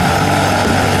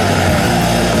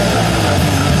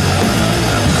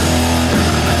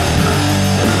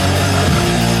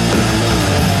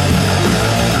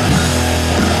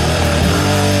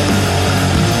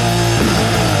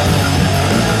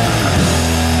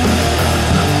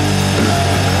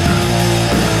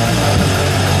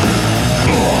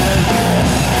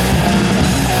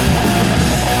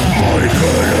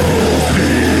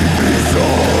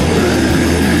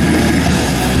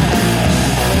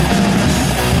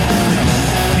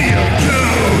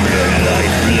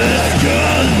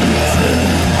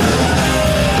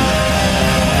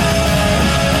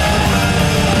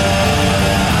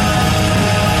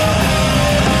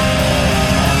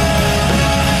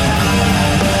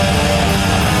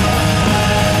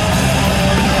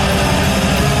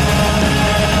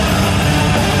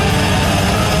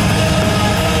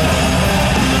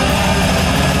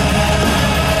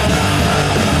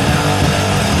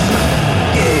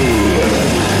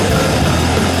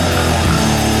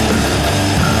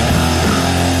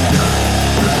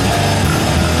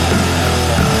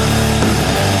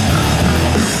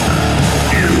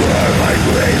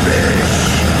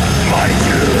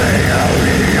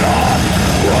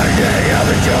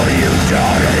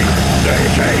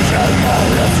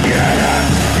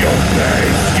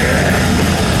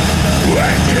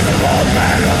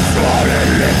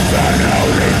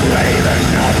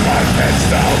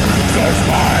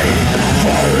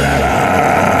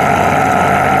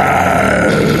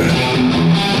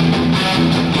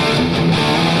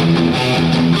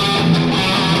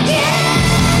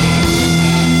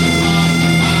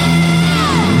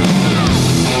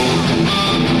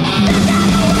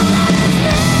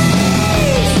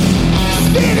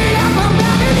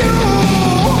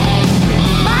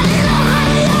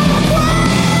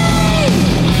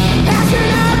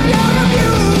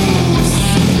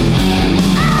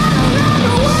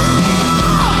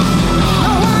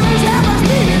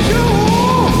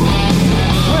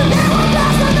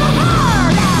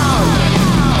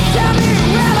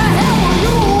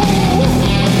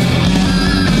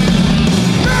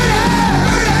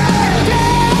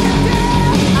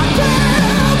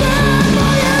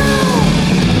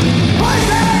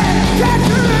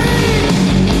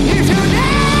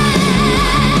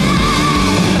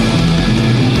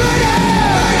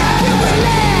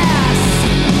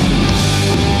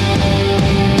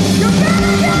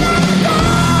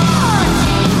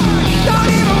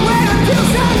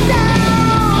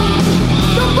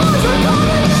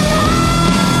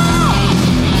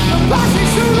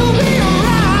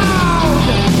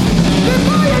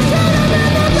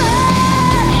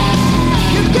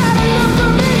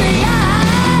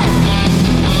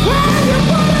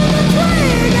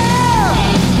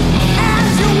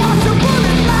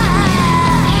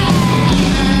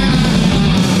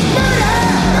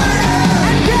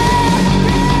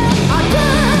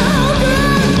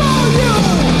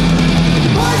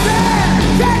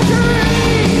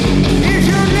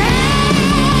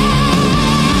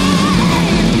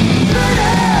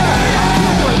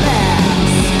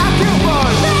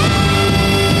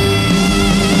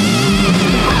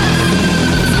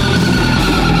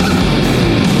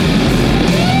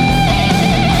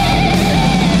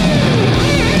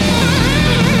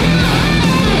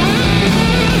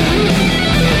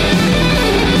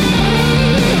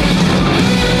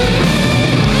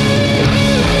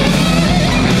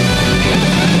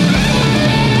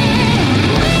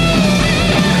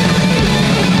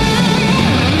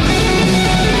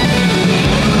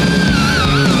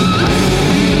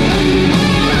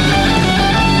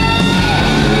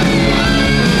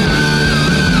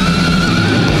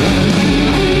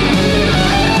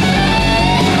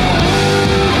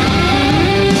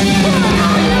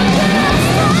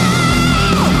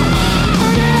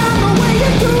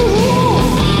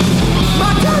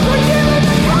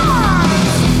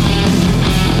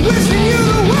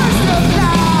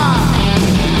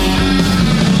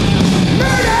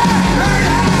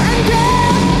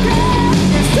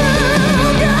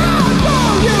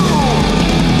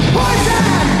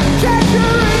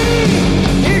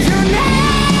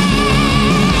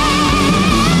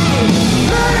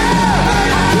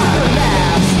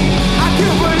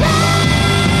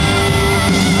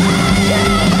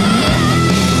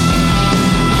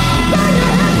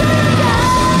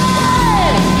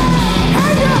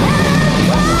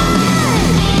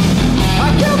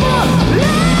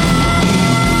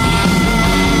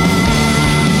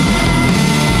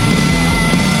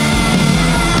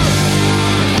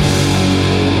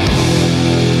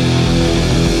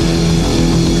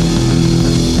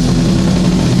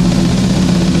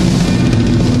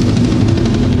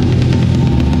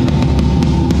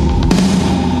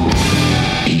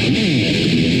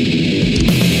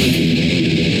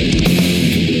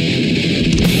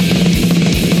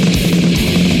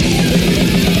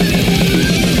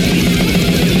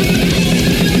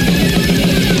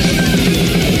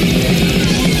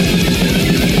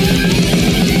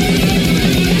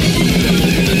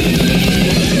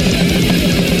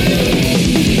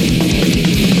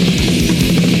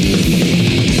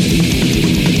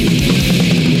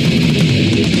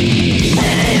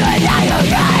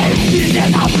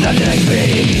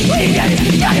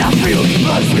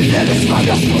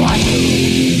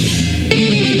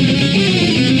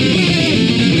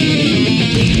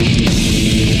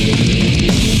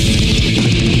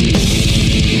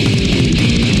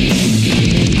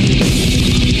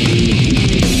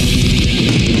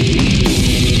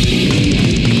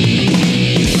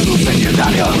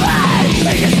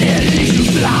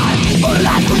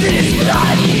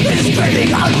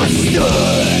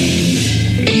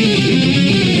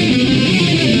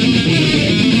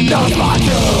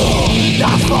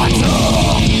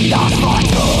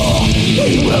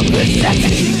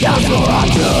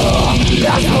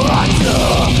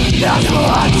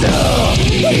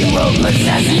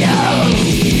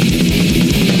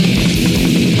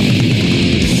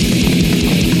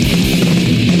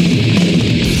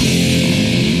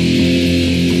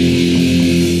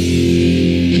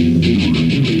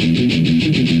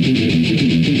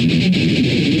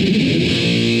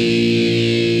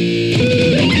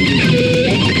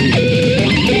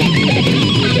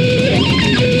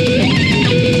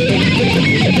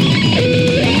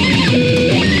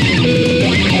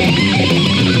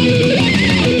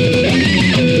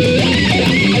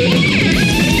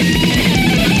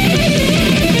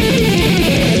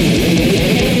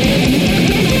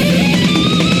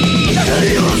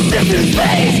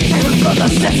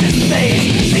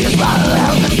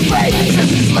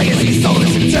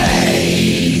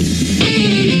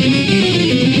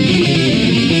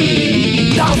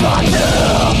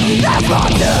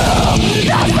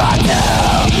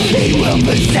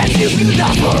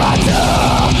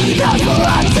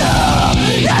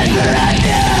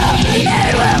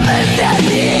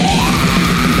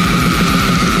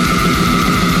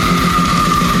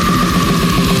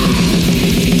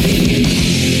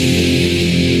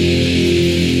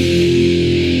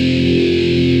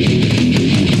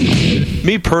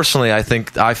 Me personally, I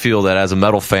feel that as a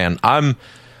metal fan, I'm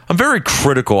very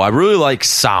critical. I really like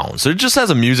sounds. It just as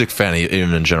a music fan,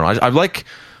 even in general, I like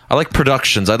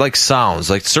productions. I like sounds.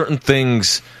 Like certain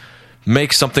things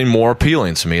make something more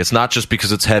appealing to me. It's not just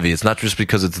because it's heavy. It's not just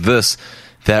because it's this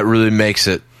that really makes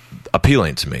it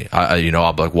appealing to me.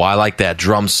 I'll be like, well, I like that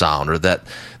drum sound or that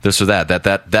this or that.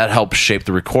 That helps shape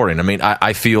the recording. I mean,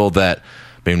 I feel that.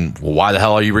 I mean, why the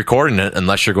hell are you recording it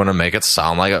unless you're going to make it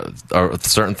sound like a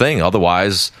certain thing?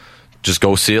 Otherwise, just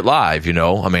go see it live, I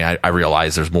mean, I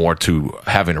realize there's more to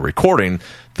having a recording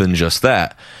than just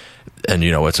that. And,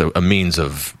 it's a means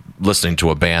of listening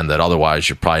to a band that otherwise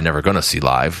you're probably never going to see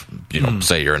live,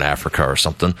 say you're in Africa or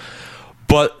something.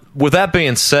 But with that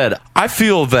being said, I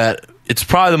feel that it's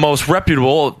probably the most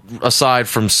reputable, aside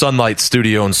from Sunlight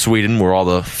Studio in Sweden, where all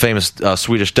the famous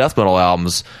Swedish death metal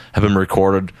albums have been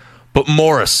recorded. But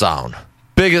Morris Sound,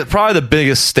 probably the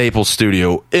biggest staple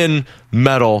studio in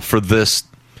metal for this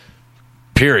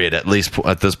period, at least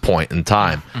at this point in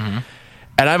time. Mm-hmm.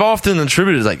 And I've often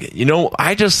attributed,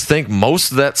 I just think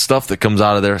most of that stuff that comes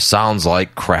out of there sounds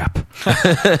like crap.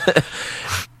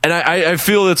 And I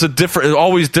feel it's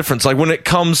always different. Like when it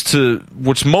comes to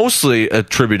what's mostly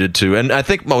attributed to, and I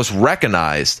think most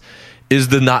recognized, is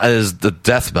the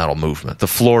death metal movement, the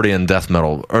Floridian death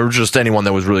metal, or just anyone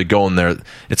that was really going there.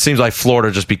 It seems like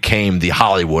Florida just became the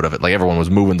Hollywood of it. Like everyone was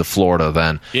moving to Florida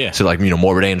then. Yeah. So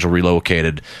Morbid Angel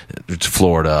relocated to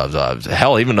Florida.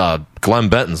 Hell, even Glenn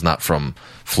Benton's not from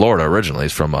Florida originally.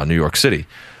 He's from New York City.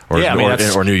 Or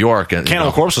New York.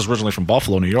 Cannibal Corpse was originally from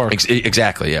Buffalo, New York.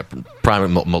 Exactly, yeah.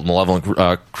 Prime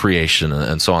Malevolent Creation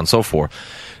and so on and so forth.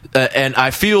 And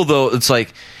I feel, though, it's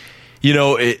like,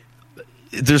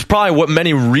 there's probably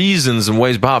many reasons and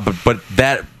ways behind, but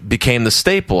that became the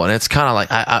staple, and it's kind of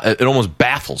like it almost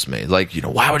baffles me. Like,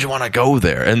 why would you want to go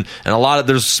there? And a lot of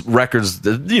there's records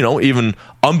that, even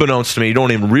unbeknownst to me, you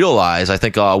don't even realize. I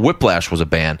think Whiplash was a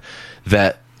band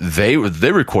that they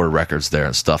recorded records there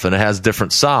and stuff, and it has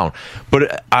different sound.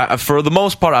 But for the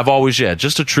most part, I've always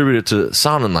just attributed it to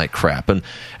sounding like crap. And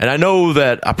I know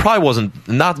that I probably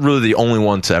not really the only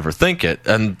one to ever think it.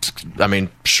 And I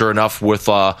mean, sure enough, with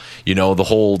the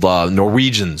whole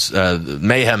Norwegians,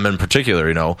 Mayhem in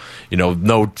particular, no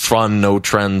fun, no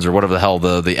trends, or whatever the hell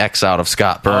the X out of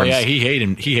Scott Burns. Oh yeah, he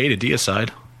hated Deicide.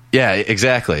 Yeah,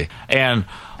 exactly. And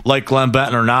like Glenn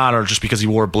Benton or not, or just because he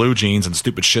wore blue jeans and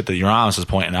stupid shit that Uranus is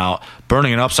pointing out,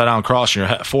 burning an upside down cross in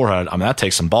your forehead, I mean, that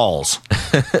takes some balls.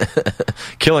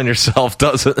 Killing yourself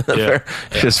doesn't. Yeah.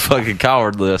 Just fucking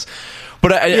cowardless. But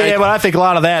but I think a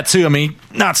lot of that too. I mean,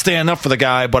 not standing up for the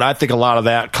guy, but I think a lot of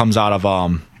that comes out of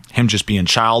him just being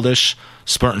childish,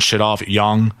 spurting shit off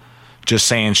young, just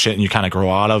saying shit, and you kind of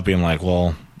grow out of being like,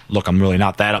 well, look, I'm really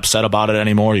not that upset about it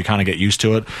anymore. You kind of get used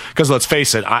to it. Because let's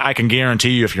face it, I can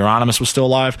guarantee you if Euronymous was still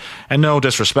alive, and no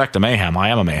disrespect to Mayhem, I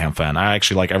am a Mayhem fan. I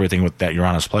actually like everything that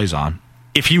Euronymous plays on.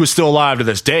 if he was still alive to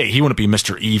this day, he wouldn't be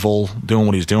Mr. Evil doing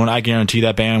what he's doing. I guarantee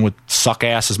that band would suck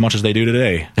ass as much as they do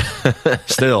today.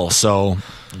 Still. So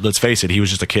let's face it, he was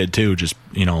just a kid too, just,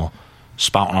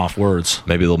 spouting off words.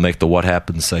 Maybe they'll make the What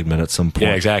Happened segment at some point.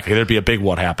 Yeah, exactly. There'd be a big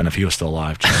what happened if he was still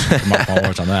alive. Just mark my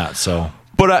words on that. So.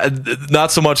 But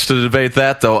not so much to debate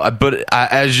that, though. But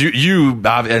as you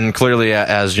and clearly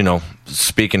as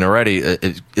speaking already,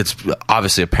 it's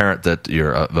obviously apparent that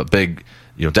you're a big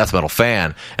death metal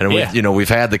fan, and we've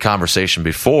had the conversation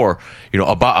before,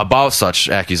 about such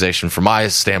accusation from my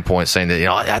standpoint, saying that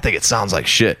I think it sounds like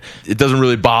shit. It doesn't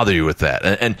really bother you with that,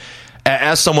 and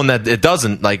as someone that it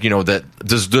doesn't that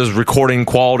does recording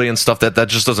quality and stuff that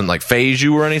just doesn't phase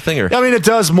you or anything. Or I mean, it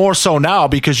does more so now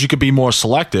because you could be more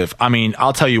selective. I mean,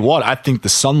 I'll tell you what, I think the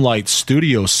Sunlight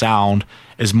Studio sound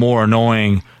is more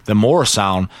annoying than Mora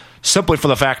sound, simply for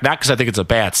the fact, not because I think it's a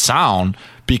bad sound,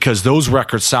 because those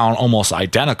records sound almost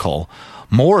identical.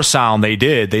 Mora sound they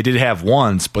did have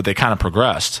ones, but they kind of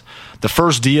progressed. The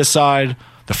first Deicide,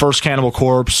 the first Cannibal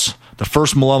Corpse, the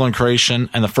first Malevolent Creation,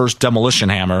 and the first Demolition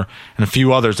Hammer, and a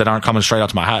few others that aren't coming straight out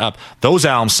to my head. Those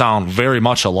albums sound very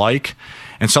much alike,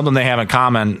 and something they have in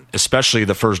common, especially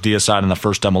the first Deicide and the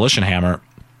first Demolition Hammer,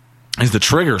 is the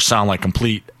triggers sound like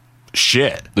complete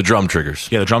shit. The drum triggers.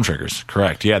 Yeah, the drum triggers.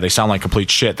 Correct. Yeah, they sound like complete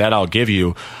shit. That I'll give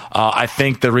you. I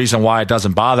think the reason why it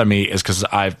doesn't bother me is because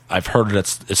I've heard it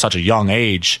at such a young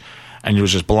age, and you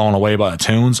was just blown away by the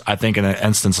tunes. I think in an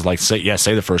instance of say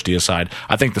the first Deicide,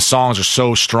 I think the songs are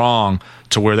so strong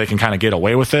to where they can kind of get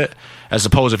away with it, as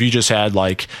opposed if you just had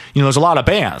there's a lot of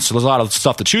bands, so there's a lot of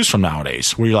stuff to choose from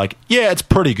nowadays where you're like, yeah, it's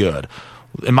pretty good.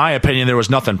 In my opinion, there was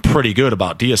nothing pretty good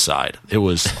about Deicide. It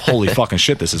was holy fucking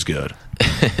shit, this is good.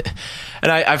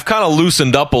 And I've kind of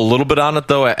loosened up a little bit on it,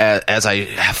 though, as I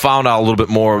found out a little bit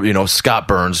more. Scott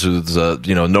Burns, who's a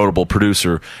notable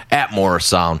producer at Mora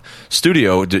Sound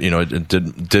Studio,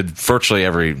 did virtually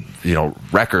every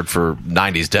record for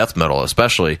 '90s death metal,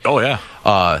 especially. Oh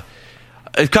yeah.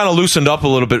 It kind of loosened up a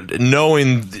little bit,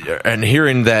 knowing and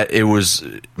hearing that it was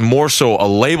more so a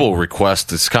label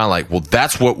request. It's kind of like, well,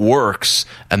 that's what works,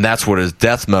 and that's what is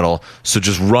death metal, so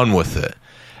just run with it.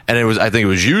 And I think it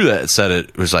was you that said it.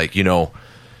 It was like,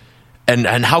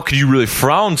 and how could you really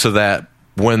frown to that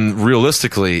when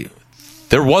realistically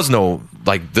there was no,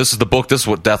 this is the book, this is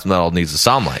what death metal needs to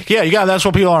sound like. Yeah, that's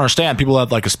what people don't understand. People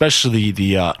have, especially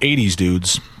the 80s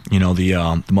dudes,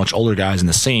 the much older guys in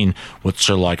the scene, which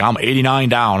are like, I'm 89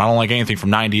 down, I don't like anything from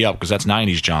 90 up because that's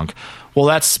 90s junk. Well,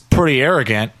 that's pretty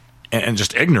arrogant and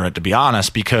just ignorant, to be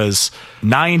honest, because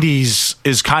 90s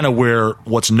is kind of where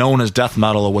what's known as death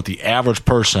metal, or what the average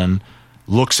person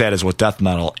looks at as what death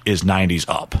metal is, 90s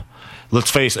up.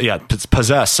 Let's face it, it's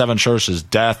Possessed, Seven Churches,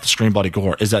 Death, Scream, Bloody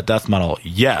Gore. Is that death metal?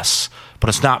 Yes, but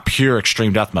it's not pure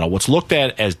extreme death metal. What's looked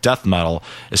at as death metal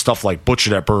is stuff like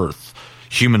Butchered at Birth,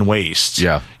 Human Waste,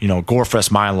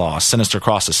 Gorefest, Mind Loss, Sinister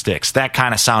Cross the Styx, that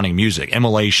kind of sounding music,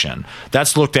 Immolation.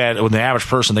 That's looked at when the average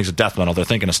person thinks of death metal, they're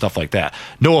thinking of stuff like that.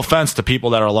 No offense to people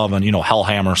that are loving,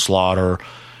 Hellhammer, Slaughter,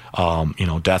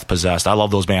 Death, Possessed. I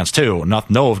love those bands too.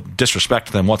 No disrespect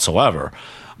to them whatsoever.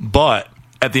 But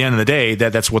at the end of the day,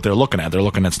 that's what they're looking at. They're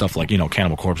looking at stuff like,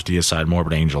 Cannibal Corpse, Deicide,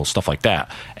 Morbid Angel, stuff like that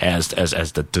as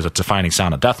the defining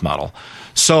sound of death metal.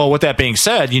 So with that being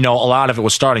said, a lot of it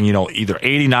was starting, either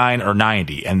 89 or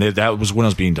 90, and that was when it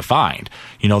was being defined.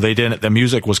 The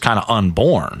music was kind of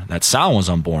unborn. That sound was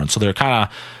unborn. So they're kind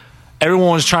of,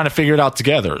 everyone was trying to figure it out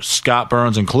together, Scott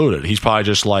Burns included. He's probably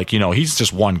just he's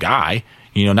just one guy,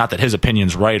 not that his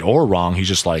opinion's right or wrong. He's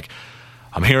just like,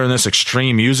 I'm hearing this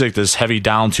extreme music, this heavy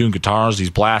down-tuned guitars, these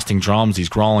blasting drums, these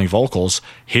growling vocals.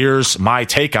 Here's my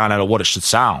take on it of what it should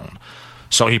sound.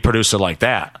 So he produced it like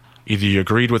that. Either you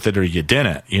agreed with it or you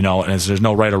didn't, and there's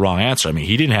no right or wrong answer. I mean,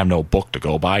 he didn't have no book to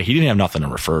go by. He didn't have nothing to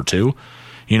refer to.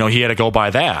 He had to go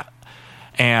by that.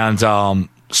 And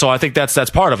so I think that's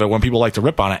part of it when people like to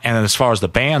rip on it. And then as far as the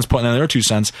bands putting in their 2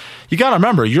 cents, you got to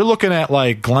remember, you're looking at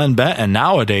Glenn Benton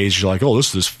nowadays. You're like, oh, this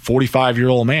is this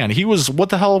 45-year-old man. He was, what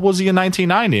the hell was he in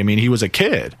 1990? I mean, he was a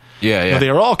kid. Yeah.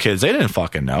 They were all kids. They didn't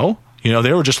fucking know.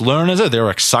 They were just learning it. They were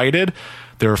excited.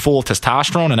 They were full of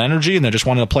testosterone and energy, and they just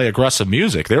wanted to play aggressive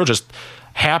music. They were just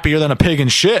happier than a pig in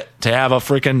shit to have a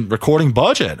freaking recording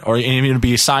budget or even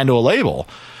be assigned to a label.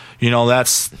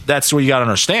 That's what you got to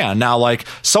understand. Now,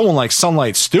 someone like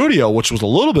Sunlight Studio, which was a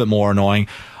little bit more annoying,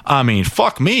 I mean,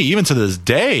 fuck me, even to this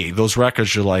day, those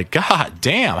records, you're like, God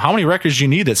damn, how many records you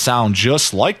need that sound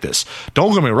just like this?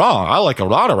 Don't get me wrong, I like a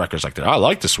lot of records like that. I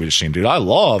like the Swedish Scene, dude. I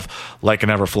love Like an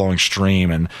Ever-Flowing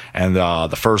Stream and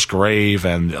The First Grave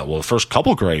and, the first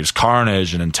couple Graves,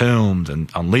 Carnage and Entombed and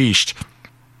Unleashed.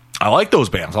 I like those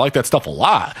bands. I like that stuff a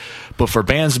lot. But for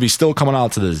bands to be still coming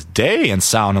out to this day and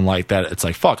sounding like that, it's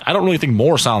like, fuck, I don't really think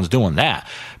Morrisound's doing that.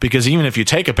 Because even if you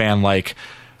take a band like,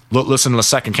 listen to the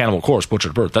second Cannibal Corpse,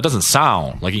 Butchered Birth, that doesn't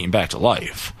sound like Eating Back to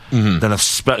Life. Then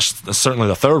certainly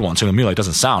the third one, Tomb of Mutilate,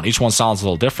 doesn't sound. Each one sounds a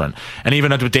little different. And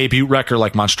even a debut record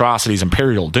like Monstrosity's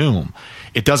Imperial Doom,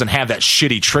 it doesn't have that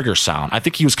shitty Trigger sound. I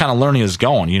think he was kind of learning as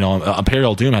going. You know,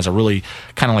 Imperial Doom has a really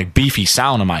kind of like beefy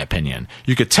sound, in my opinion.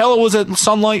 You could tell it was at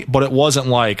Sunlight, but it wasn't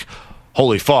like,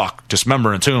 holy fuck,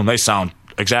 Dismember and Tomb, they sound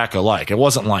exactly alike. It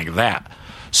wasn't like that.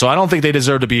 So I don't think they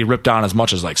deserve to be ripped down as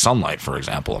much as like Sunlight, for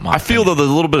example. I feel though there's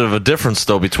a little bit of a difference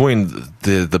though between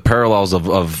the parallels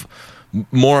of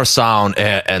Morrisound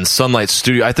and Sunlight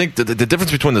Studio. I think the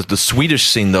difference between the Swedish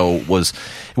scene though was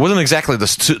it wasn't exactly the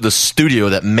studio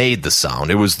that made the sound.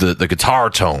 It was the guitar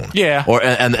tone,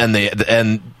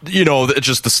 and you know, it's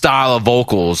just the style of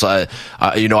vocals.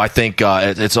 You know, I think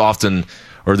it's often,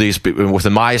 or at least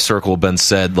within my circle, been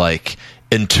said like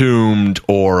Entombed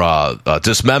or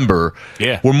Dismember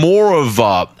were more of,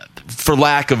 for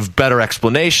lack of better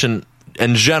explanation,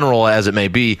 in general as it may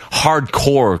be,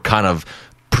 hardcore kind of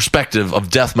perspective of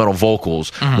death metal vocals,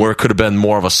 where it could have been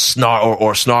more of a snarl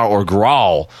or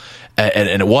growl,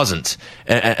 and it wasn't,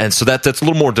 and so that's a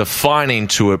little more defining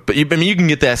to it. But I mean, you can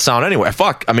get that sound anywhere.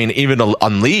 Fuck, I mean, even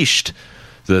Unleashed,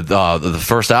 the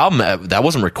first album, that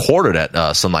wasn't recorded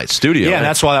at Sunlight Studio. Yeah, and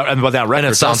that's why that record,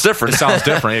 and it sounds different. It sounds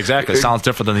different, exactly. It sounds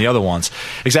different than the other ones,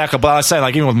 exactly. But I say,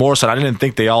 like, even with Morrisound, I didn't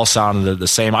think they all sounded the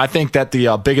same. I think that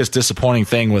the biggest disappointing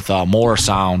thing with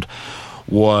Morrisound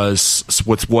was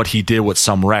with what he did with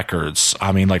some records.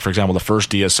 I mean, like, for example, the first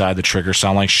Deicide, the triggers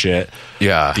sound like shit.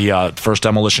 Yeah. The first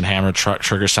Demolition Hammer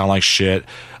triggers sound like shit.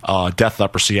 Death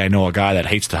Leprosy, I know a guy that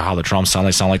hates how the drums sound.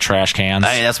 They sound like trash cans.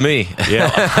 Hey, that's me.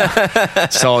 Yeah.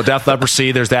 So Death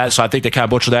Leprosy, there's that. So I think they kind of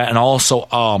butchered that. And also,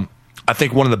 I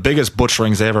think one of the biggest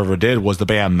butcherings they ever did was the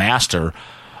band Master.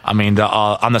 I mean,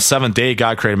 on the Seventh Day,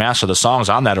 God Created Master, the songs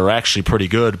on that are actually pretty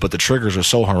good, but the triggers are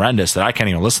so horrendous that I can't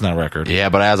even listen to that record. Yeah,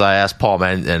 but as I asked Paul,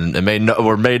 man, and it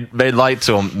made light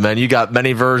to him, man, you got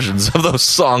many versions of those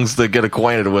songs to get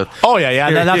acquainted with. Oh, yeah,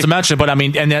 and not to mention, but I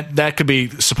mean, and that could be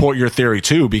support your theory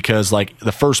too, because like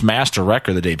the first Master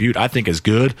record that debuted, I think is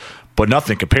good, but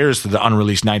nothing compares to the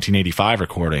unreleased 1985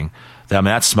 recording. I mean,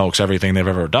 that smokes everything they've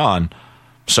ever done.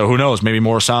 So who knows? Maybe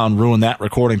Morrisound ruined that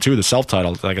recording too. The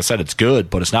self-titled, like I said, it's good,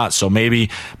 but it's not. So maybe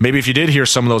if you did hear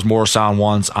some of those Morrisound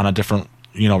ones on a different,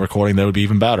 recording, that would be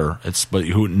even better. But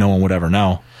no one would ever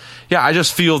know. Yeah, I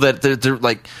just feel that they're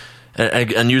like,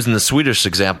 and using the Swedish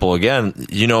example again,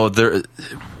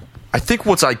 I think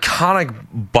what's iconic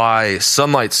by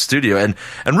Sunlight Studio, and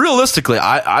realistically,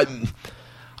 I'm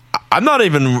not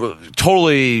even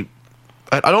totally.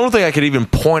 I don't think I could even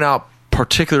point out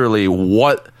particularly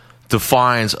what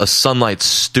defines a Sunlight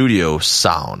Studio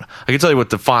sound. I can tell you what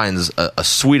defines a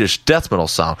Swedish death metal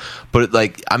sound, but I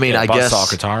guess buzzsaw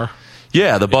guitar.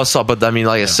 Yeah, the buzzsaw. But I mean,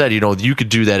 like I said, you could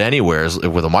do that anywhere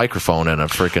with a microphone and a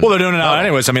freaking. Well, they're doing it now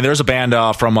anyways. I mean, there's a band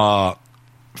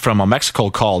from Mexico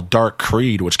called Dark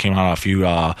Creed, which came out did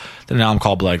an album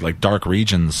called like Dark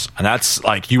Regions, and that's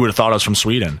like you would have thought it was from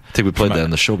Sweden. I think we played that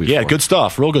in the show before. Yeah, good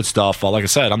stuff, real good stuff. Like I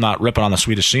said, I'm not ripping on the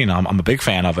Swedish scene. I'm a big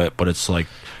fan of it, but it's like,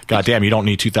 goddamn, you don't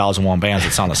need 2001 bands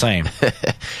that sound the same.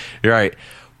 You're right.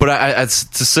 But I to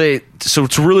say, so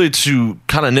to really to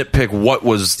kind of nitpick what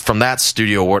was from that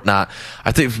studio or whatnot,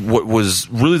 I think what was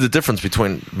really the difference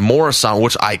between Morrisound,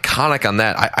 which iconic on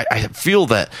that, I feel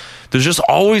that there's just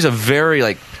always a very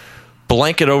like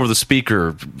blanket over the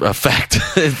speaker effect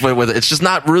with it. It's just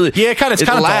not really. Yeah, it's kind of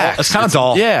dull. It's kind of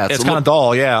dull. Yeah, it's kind of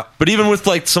dull. Yeah. But even with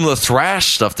like some of the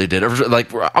thrash stuff they did,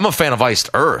 like I'm a fan of Iced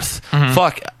Earth. Mm-hmm.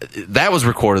 Fuck, that was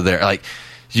recorded there. Like,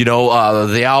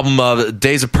 the album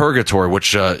Days of Purgatory,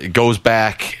 which goes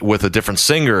back with a different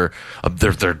singer.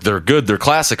 They're good. Their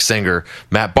classic singer,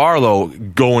 Matt Barlow,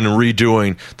 going and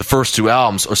redoing the first two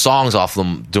albums or songs off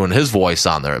them, doing his voice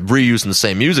on there, reusing the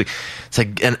same music. It's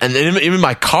like, and even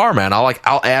my car, man,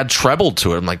 I'll add treble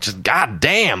to it. I'm like, just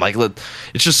goddamn, like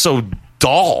it's just so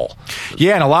dull.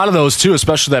 Yeah, and a lot of those too,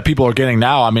 especially that people are getting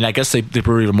now. I mean, I guess they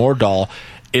were even more dull.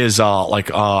 Is I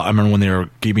remember when they were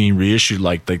being reissued,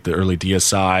 like the early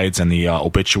Deicides and the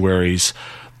Obituaries,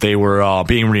 they were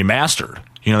being remastered.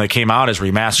 You know, they came out as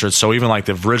remastered, so even like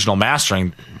the original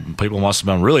mastering, people must have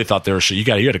been really thought they were shit.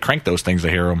 You had to crank those things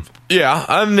to hear them. Yeah,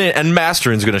 I mean, and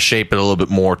mastering's going to shape it a little bit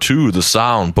more too, the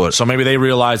sound. But so maybe they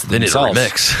realized they themselves. need a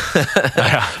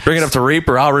remix. Bring it up to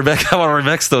Reaper. I want to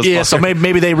remix those. Yeah, fuckers. so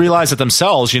maybe they realized it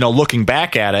themselves. You know, looking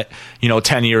back at it,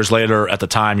 10 years later at the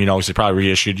time, because they probably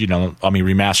reissued.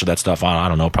 Remastered that stuff on, I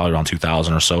don't know, probably around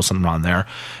 2000 or so, something around there.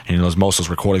 And most of those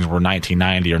recordings were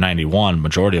 1990 or 91,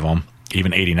 majority of them,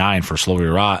 even 89 for Slowly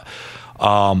Rot.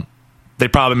 They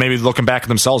probably maybe looking back at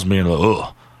themselves being like,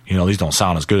 oh, these don't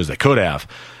sound as good as they could have.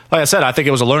 Like I said, I think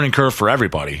it was a learning curve for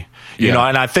everybody. And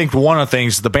I think one of the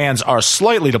things, the bands are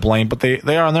slightly to blame, but they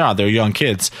are and they're out. They're young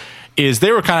kids. Is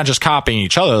they were kind of just copying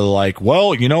each other. Like,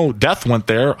 well, Death went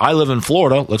there. I live in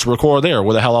Florida. Let's record there.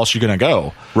 Where the hell else are you going to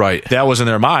go? Right. That was in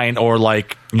their mind. Or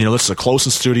like, this is the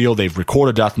closest studio. They've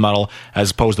recorded death metal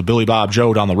as opposed to Billy Bob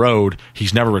Joe down the road.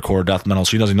 He's never recorded death metal,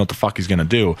 so he doesn't know what the fuck he's going to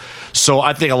do. So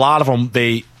I think a lot of them,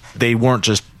 they weren't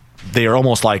just, they are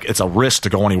almost like it's a risk to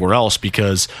go anywhere else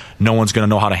because no one's going to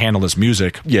know how to handle this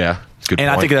music. Yeah. Good and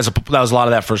point. I think that was a lot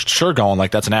of that for sure going.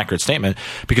 Like, that's an accurate statement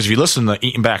because if you listen to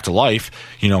Eating Back to Life,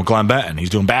 Glenn Benton,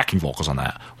 he's doing backing vocals on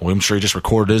that. Well, I'm sure he just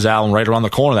recorded his album right around the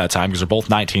corner that time because they're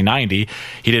both 1990.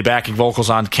 He did backing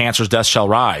vocals on Cancer's Death Shall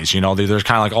Rise. They're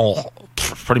kind of like,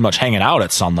 pretty much hanging out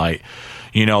at Sunlight.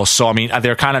 So I mean,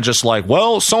 they're kind of just like,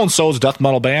 well, so and so's a death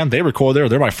metal band. They record there.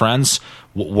 They're my friends.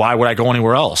 Why would I go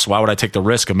anywhere else? Why would I take the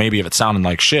risk of maybe if it sounded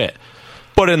like shit?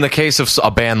 But in the case of a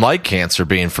band like Cancer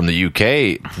being from the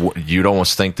UK, you'd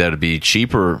almost think that it'd be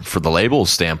cheaper for the label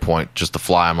standpoint just to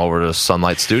fly them over to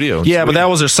Sunlight Studio. Yeah, but that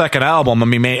was their second album. I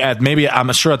mean, maybe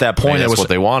I'm sure at that point that's it was what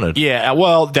they wanted. Yeah,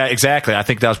 well, exactly. I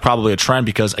think that was probably a trend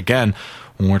because again,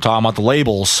 when we're talking about the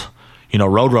labels,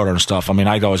 Roadrunner and stuff. I mean,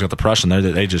 I always got the impression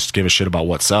they just give a shit about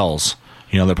what sells.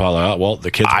 They're probably like, oh, well, the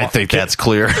kids. I think that's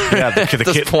clear. Yeah, the at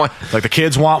this point, like the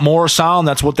kids want more sound.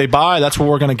 That's what they buy. That's what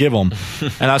we're going to give them.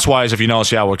 And that's why, if you notice,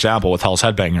 for example, with Hell's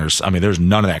Headbangers, I mean, there's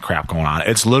none of that crap going on.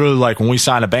 It's literally like when we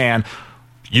sign a band,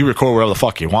 you record wherever the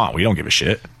fuck you want. We don't give a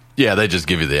shit. Yeah, they just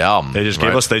give you the album. They just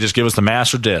give us the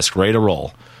master disc, ready to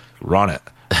roll, run it.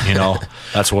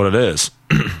 That's what it is.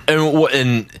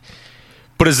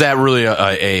 But is that really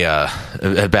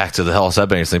a back to the Hell's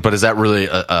Headbangers thing? But is that really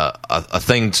a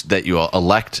thing that you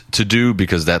elect to do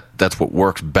because that's what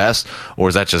works best, or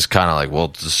is that just kind of like,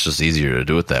 well, it's just easier to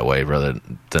do it that way rather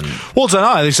than? Well, it's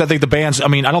not. I think the bands. I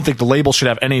mean, I don't think the label should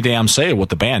have any damn say of what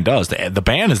the band does. The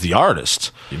band is the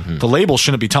artist. Mm-hmm. The label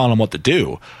shouldn't be telling them what to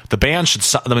do. The band should.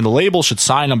 I mean, the label should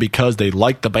sign them because they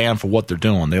like the band for what they're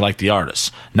doing. They like the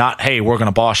artists. Not, hey, we're going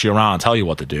to boss you around and tell you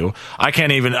what to do. I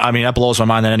can't even. I mean, that blows my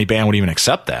mind that any band would even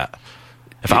accept that.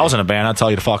 If I was in a band, I'd tell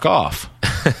you to fuck off.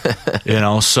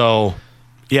 So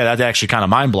yeah, that's actually kind of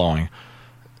mind blowing.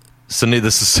 So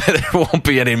needless to say, there won't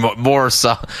be any more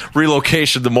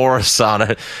relocation to Morrisound.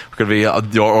 We're going to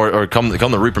be or come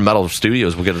to Reaper Metal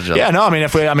Studios. We'll get a job. Yeah, no, I mean,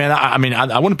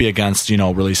 I wouldn't be against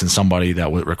releasing somebody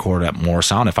that would record at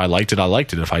Morrisound. If I liked it, I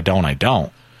liked it. If I don't, I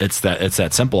don't. It's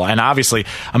that simple. And obviously,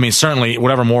 I mean, certainly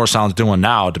whatever Morrisound's doing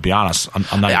now, to be honest,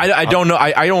 I'm not. I don't know.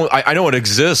 I know it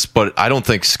exists, but I don't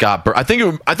think Scott. I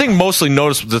think mostly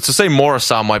notice to say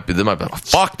Morrisound might be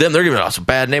fuck them. They're giving us a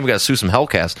bad name. We got to sue some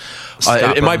Hellcast.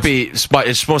 It might be.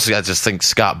 It's mostly I just think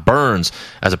Scott Burns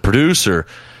as a producer.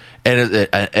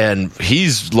 And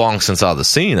he's long since out of the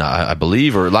scene, I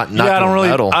believe, or not. Yeah, I don't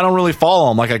really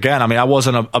follow him. Like again, I mean, I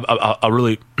wasn't a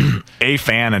really a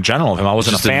fan in general of him. I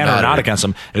wasn't a fan or not against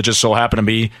him. It just so happened to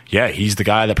be, he's the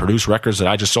guy that produced records that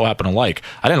I just so happen to like.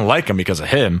 I didn't like him because of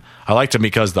him. I liked him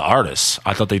because of the artists.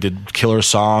 I thought they did killer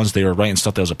songs. They were writing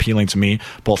stuff that was appealing to me,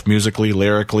 both musically,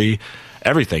 lyrically,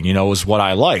 everything. Was what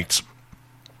I liked.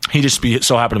 He just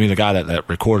so happened to be the guy that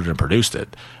recorded and produced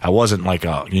it. I wasn't like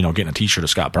getting a T-shirt of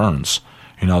Scott Burns.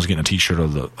 I was getting a T-shirt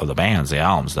of the bands, the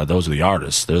albums. Those are the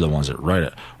artists. They're the ones that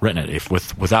written it. If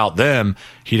without them,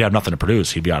 he'd have nothing to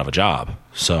produce. He'd be out of a job.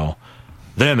 So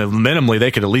then, minimally, they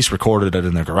could at least record it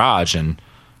in their garage, and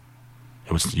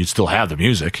you'd still have the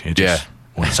music. It just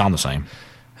wouldn't sound the same.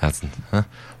 Well,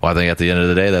 I think at the end of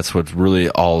the day, that's what really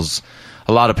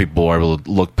a lot of people are able to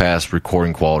look past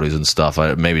recording qualities and stuff.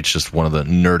 Maybe it's just one of the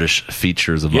nerdish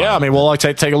features of. Yeah, I mean, well,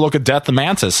 take a look at Death and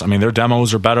Mantis. I mean, their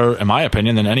demos are better, in my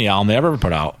opinion, than any album they ever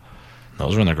put out.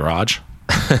 Those are in their garage.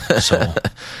 So,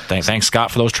 thanks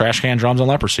Scott for those trash can drums on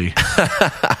Leprosy.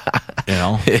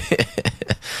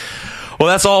 Well,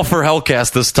 that's all for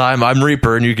Hellcast this time. I'm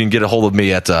Reaper, and you can get a hold of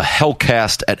me at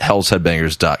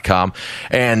hellcast@hellsheadbangers.com.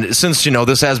 And since,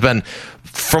 this has been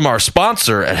from our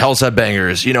sponsor at Hell's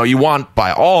Headbangers, you want,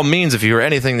 by all means, if you hear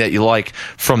anything that you like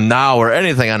from now or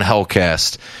anything on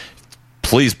Hellcast,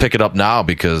 please pick it up now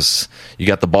because you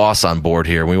got the boss on board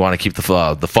here. We want to keep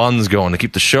the funds going, to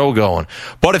keep the show going.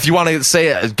 But if you want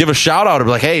to give a shout out or be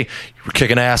like, hey, you're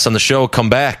kicking ass on the show, come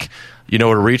back. You know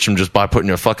where to reach them just by putting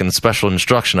your fucking special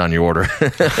instruction on your order.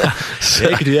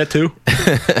 Yeah, you can do that too.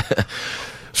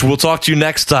 So we'll talk to you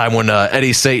next time when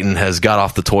Eddie Satan has got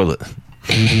off the toilet.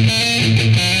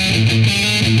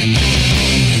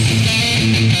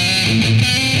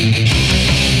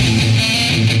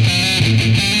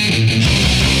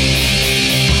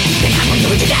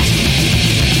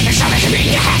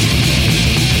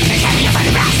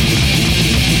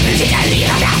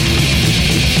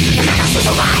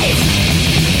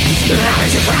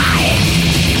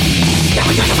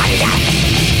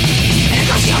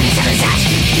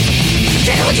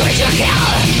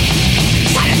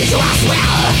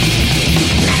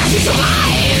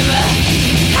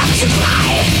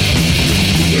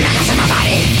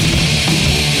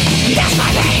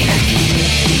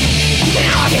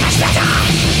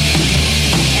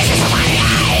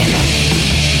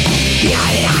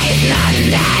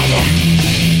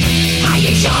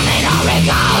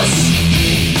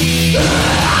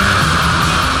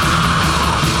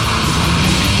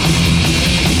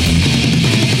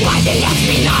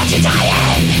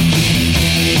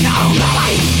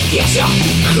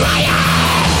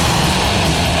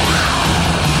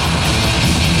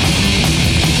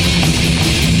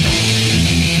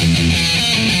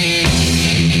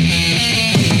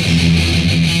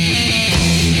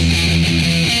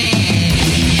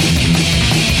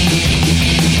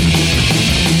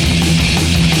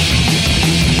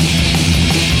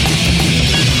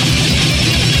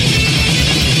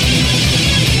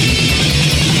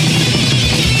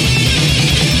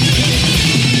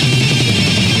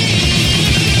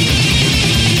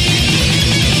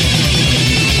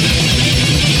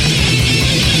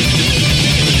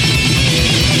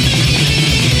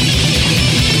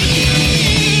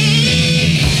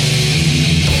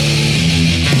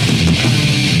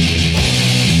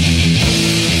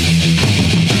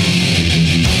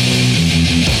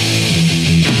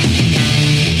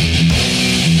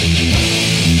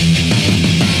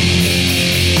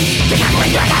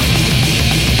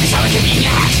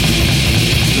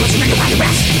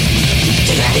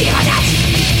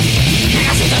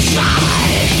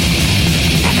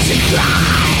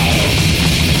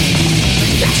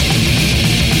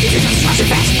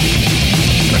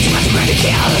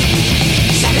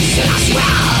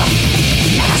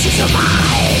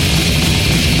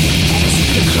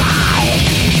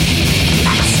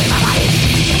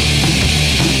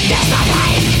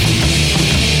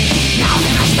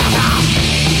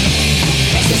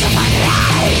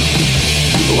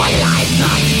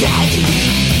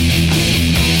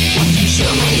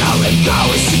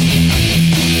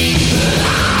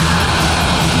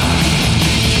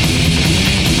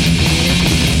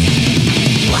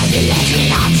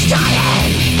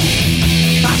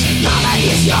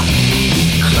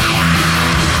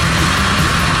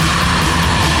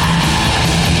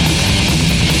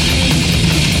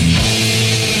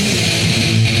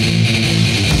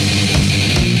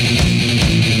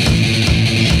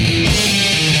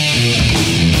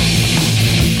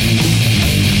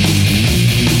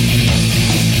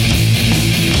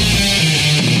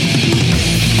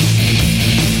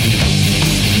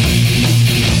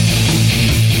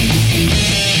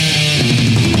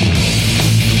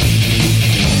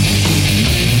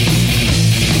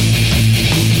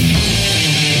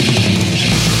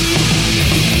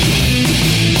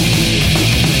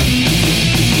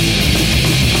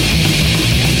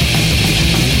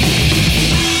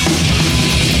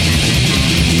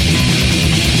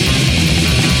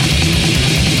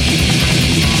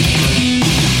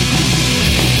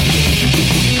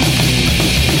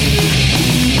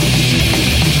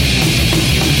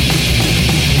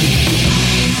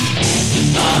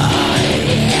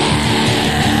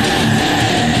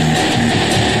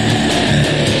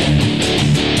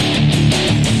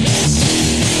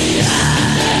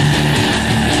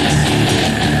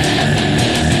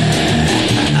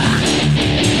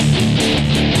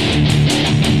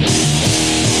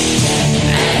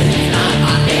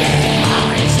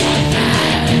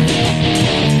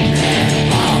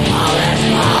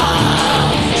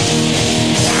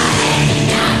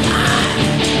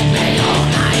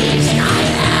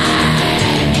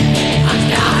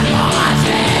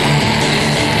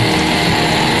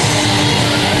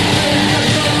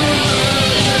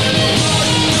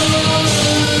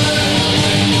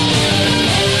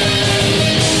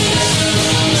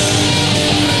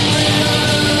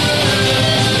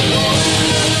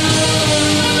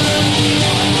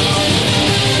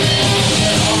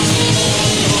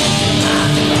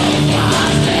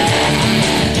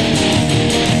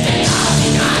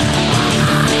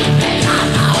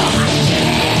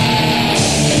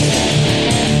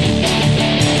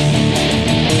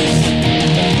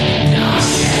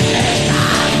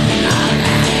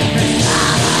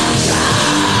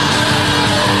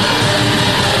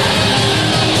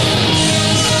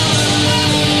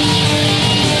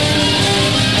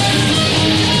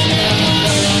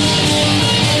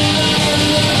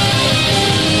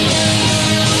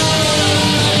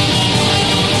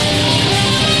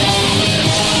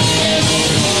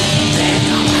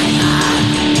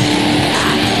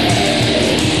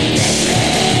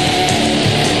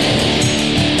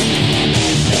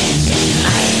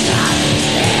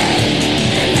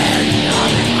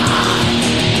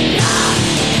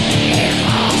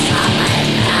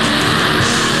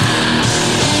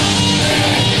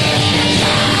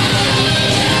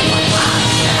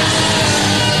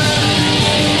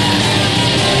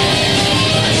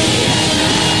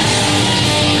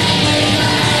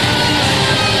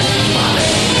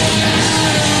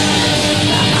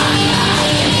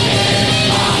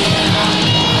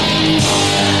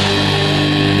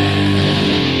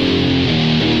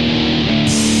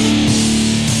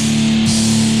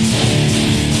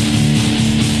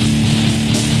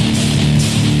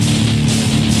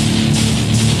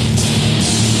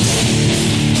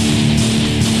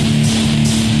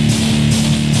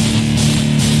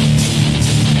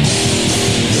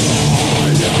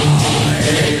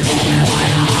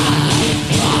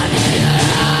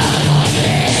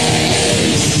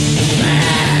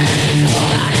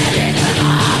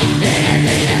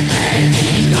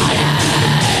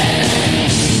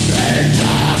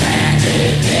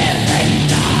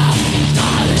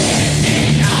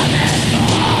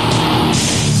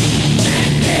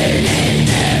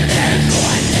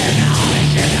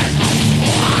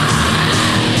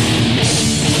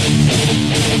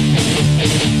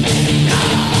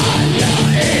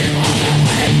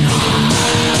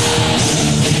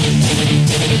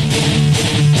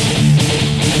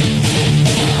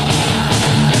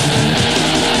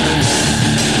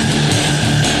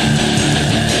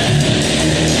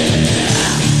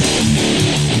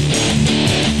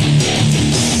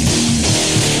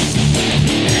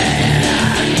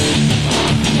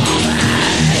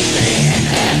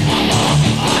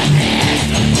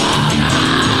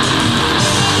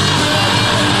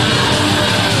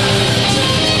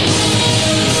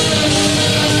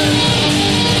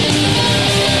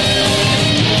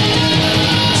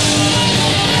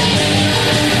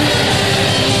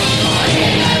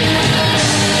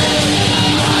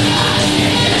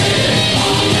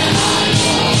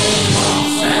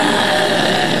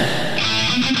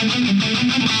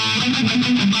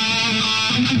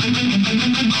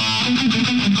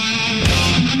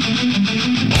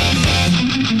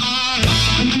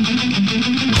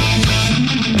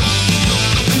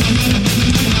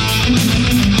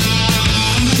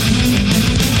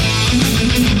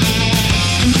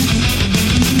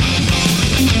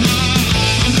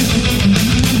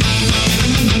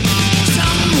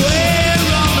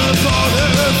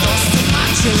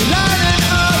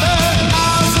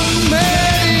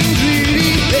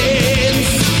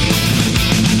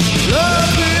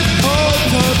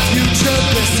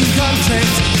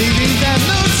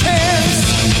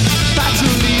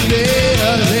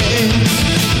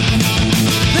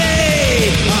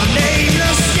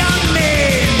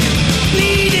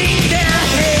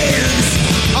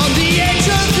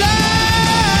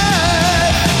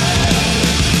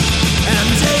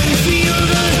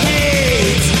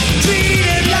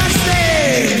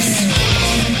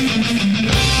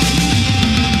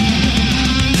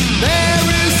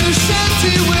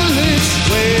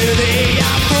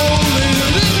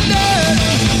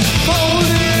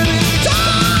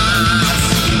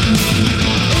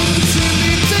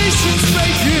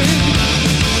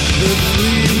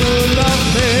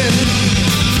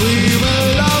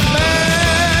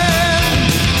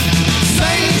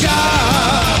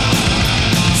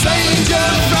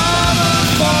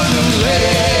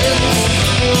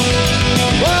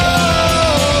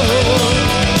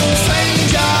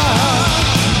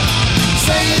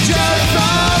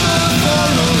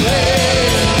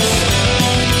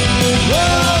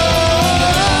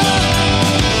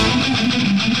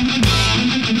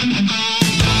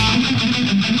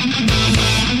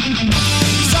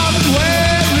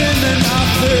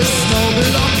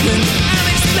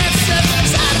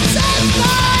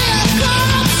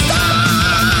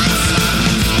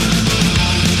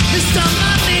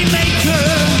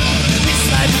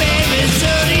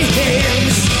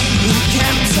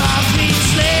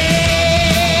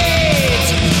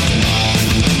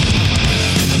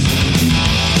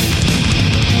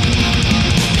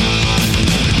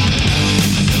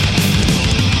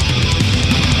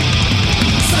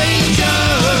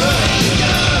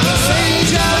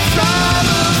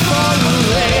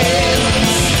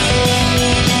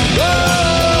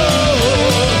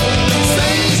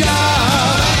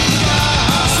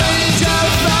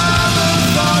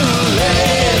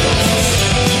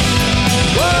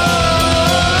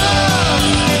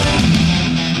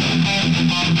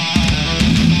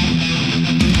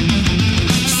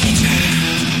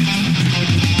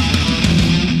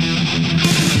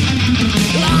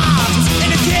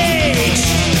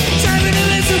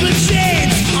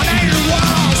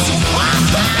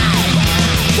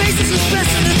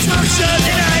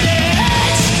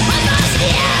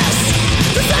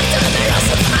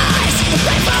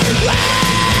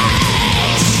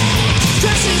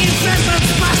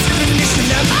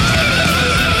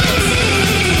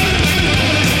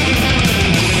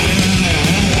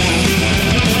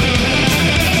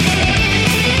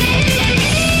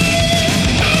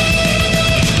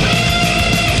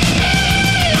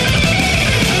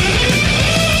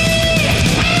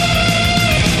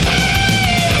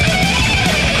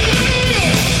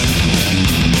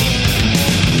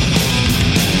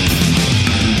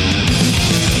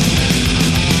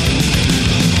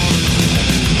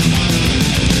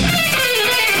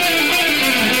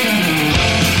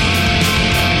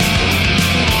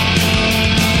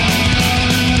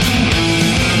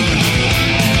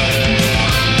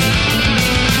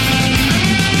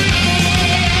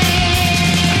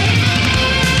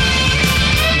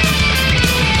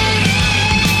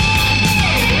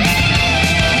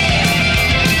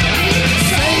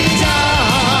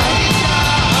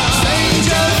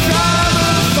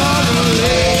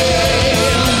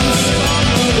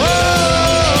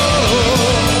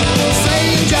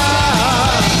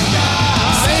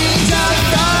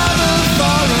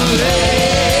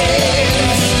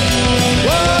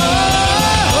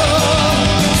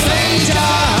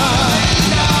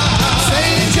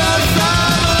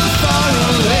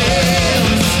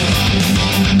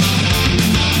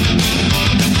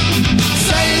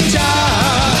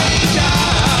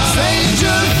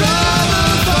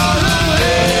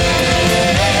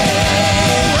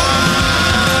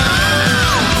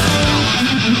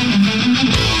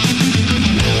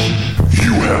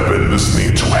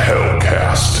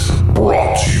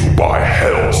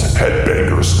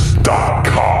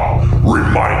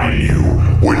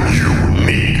 When you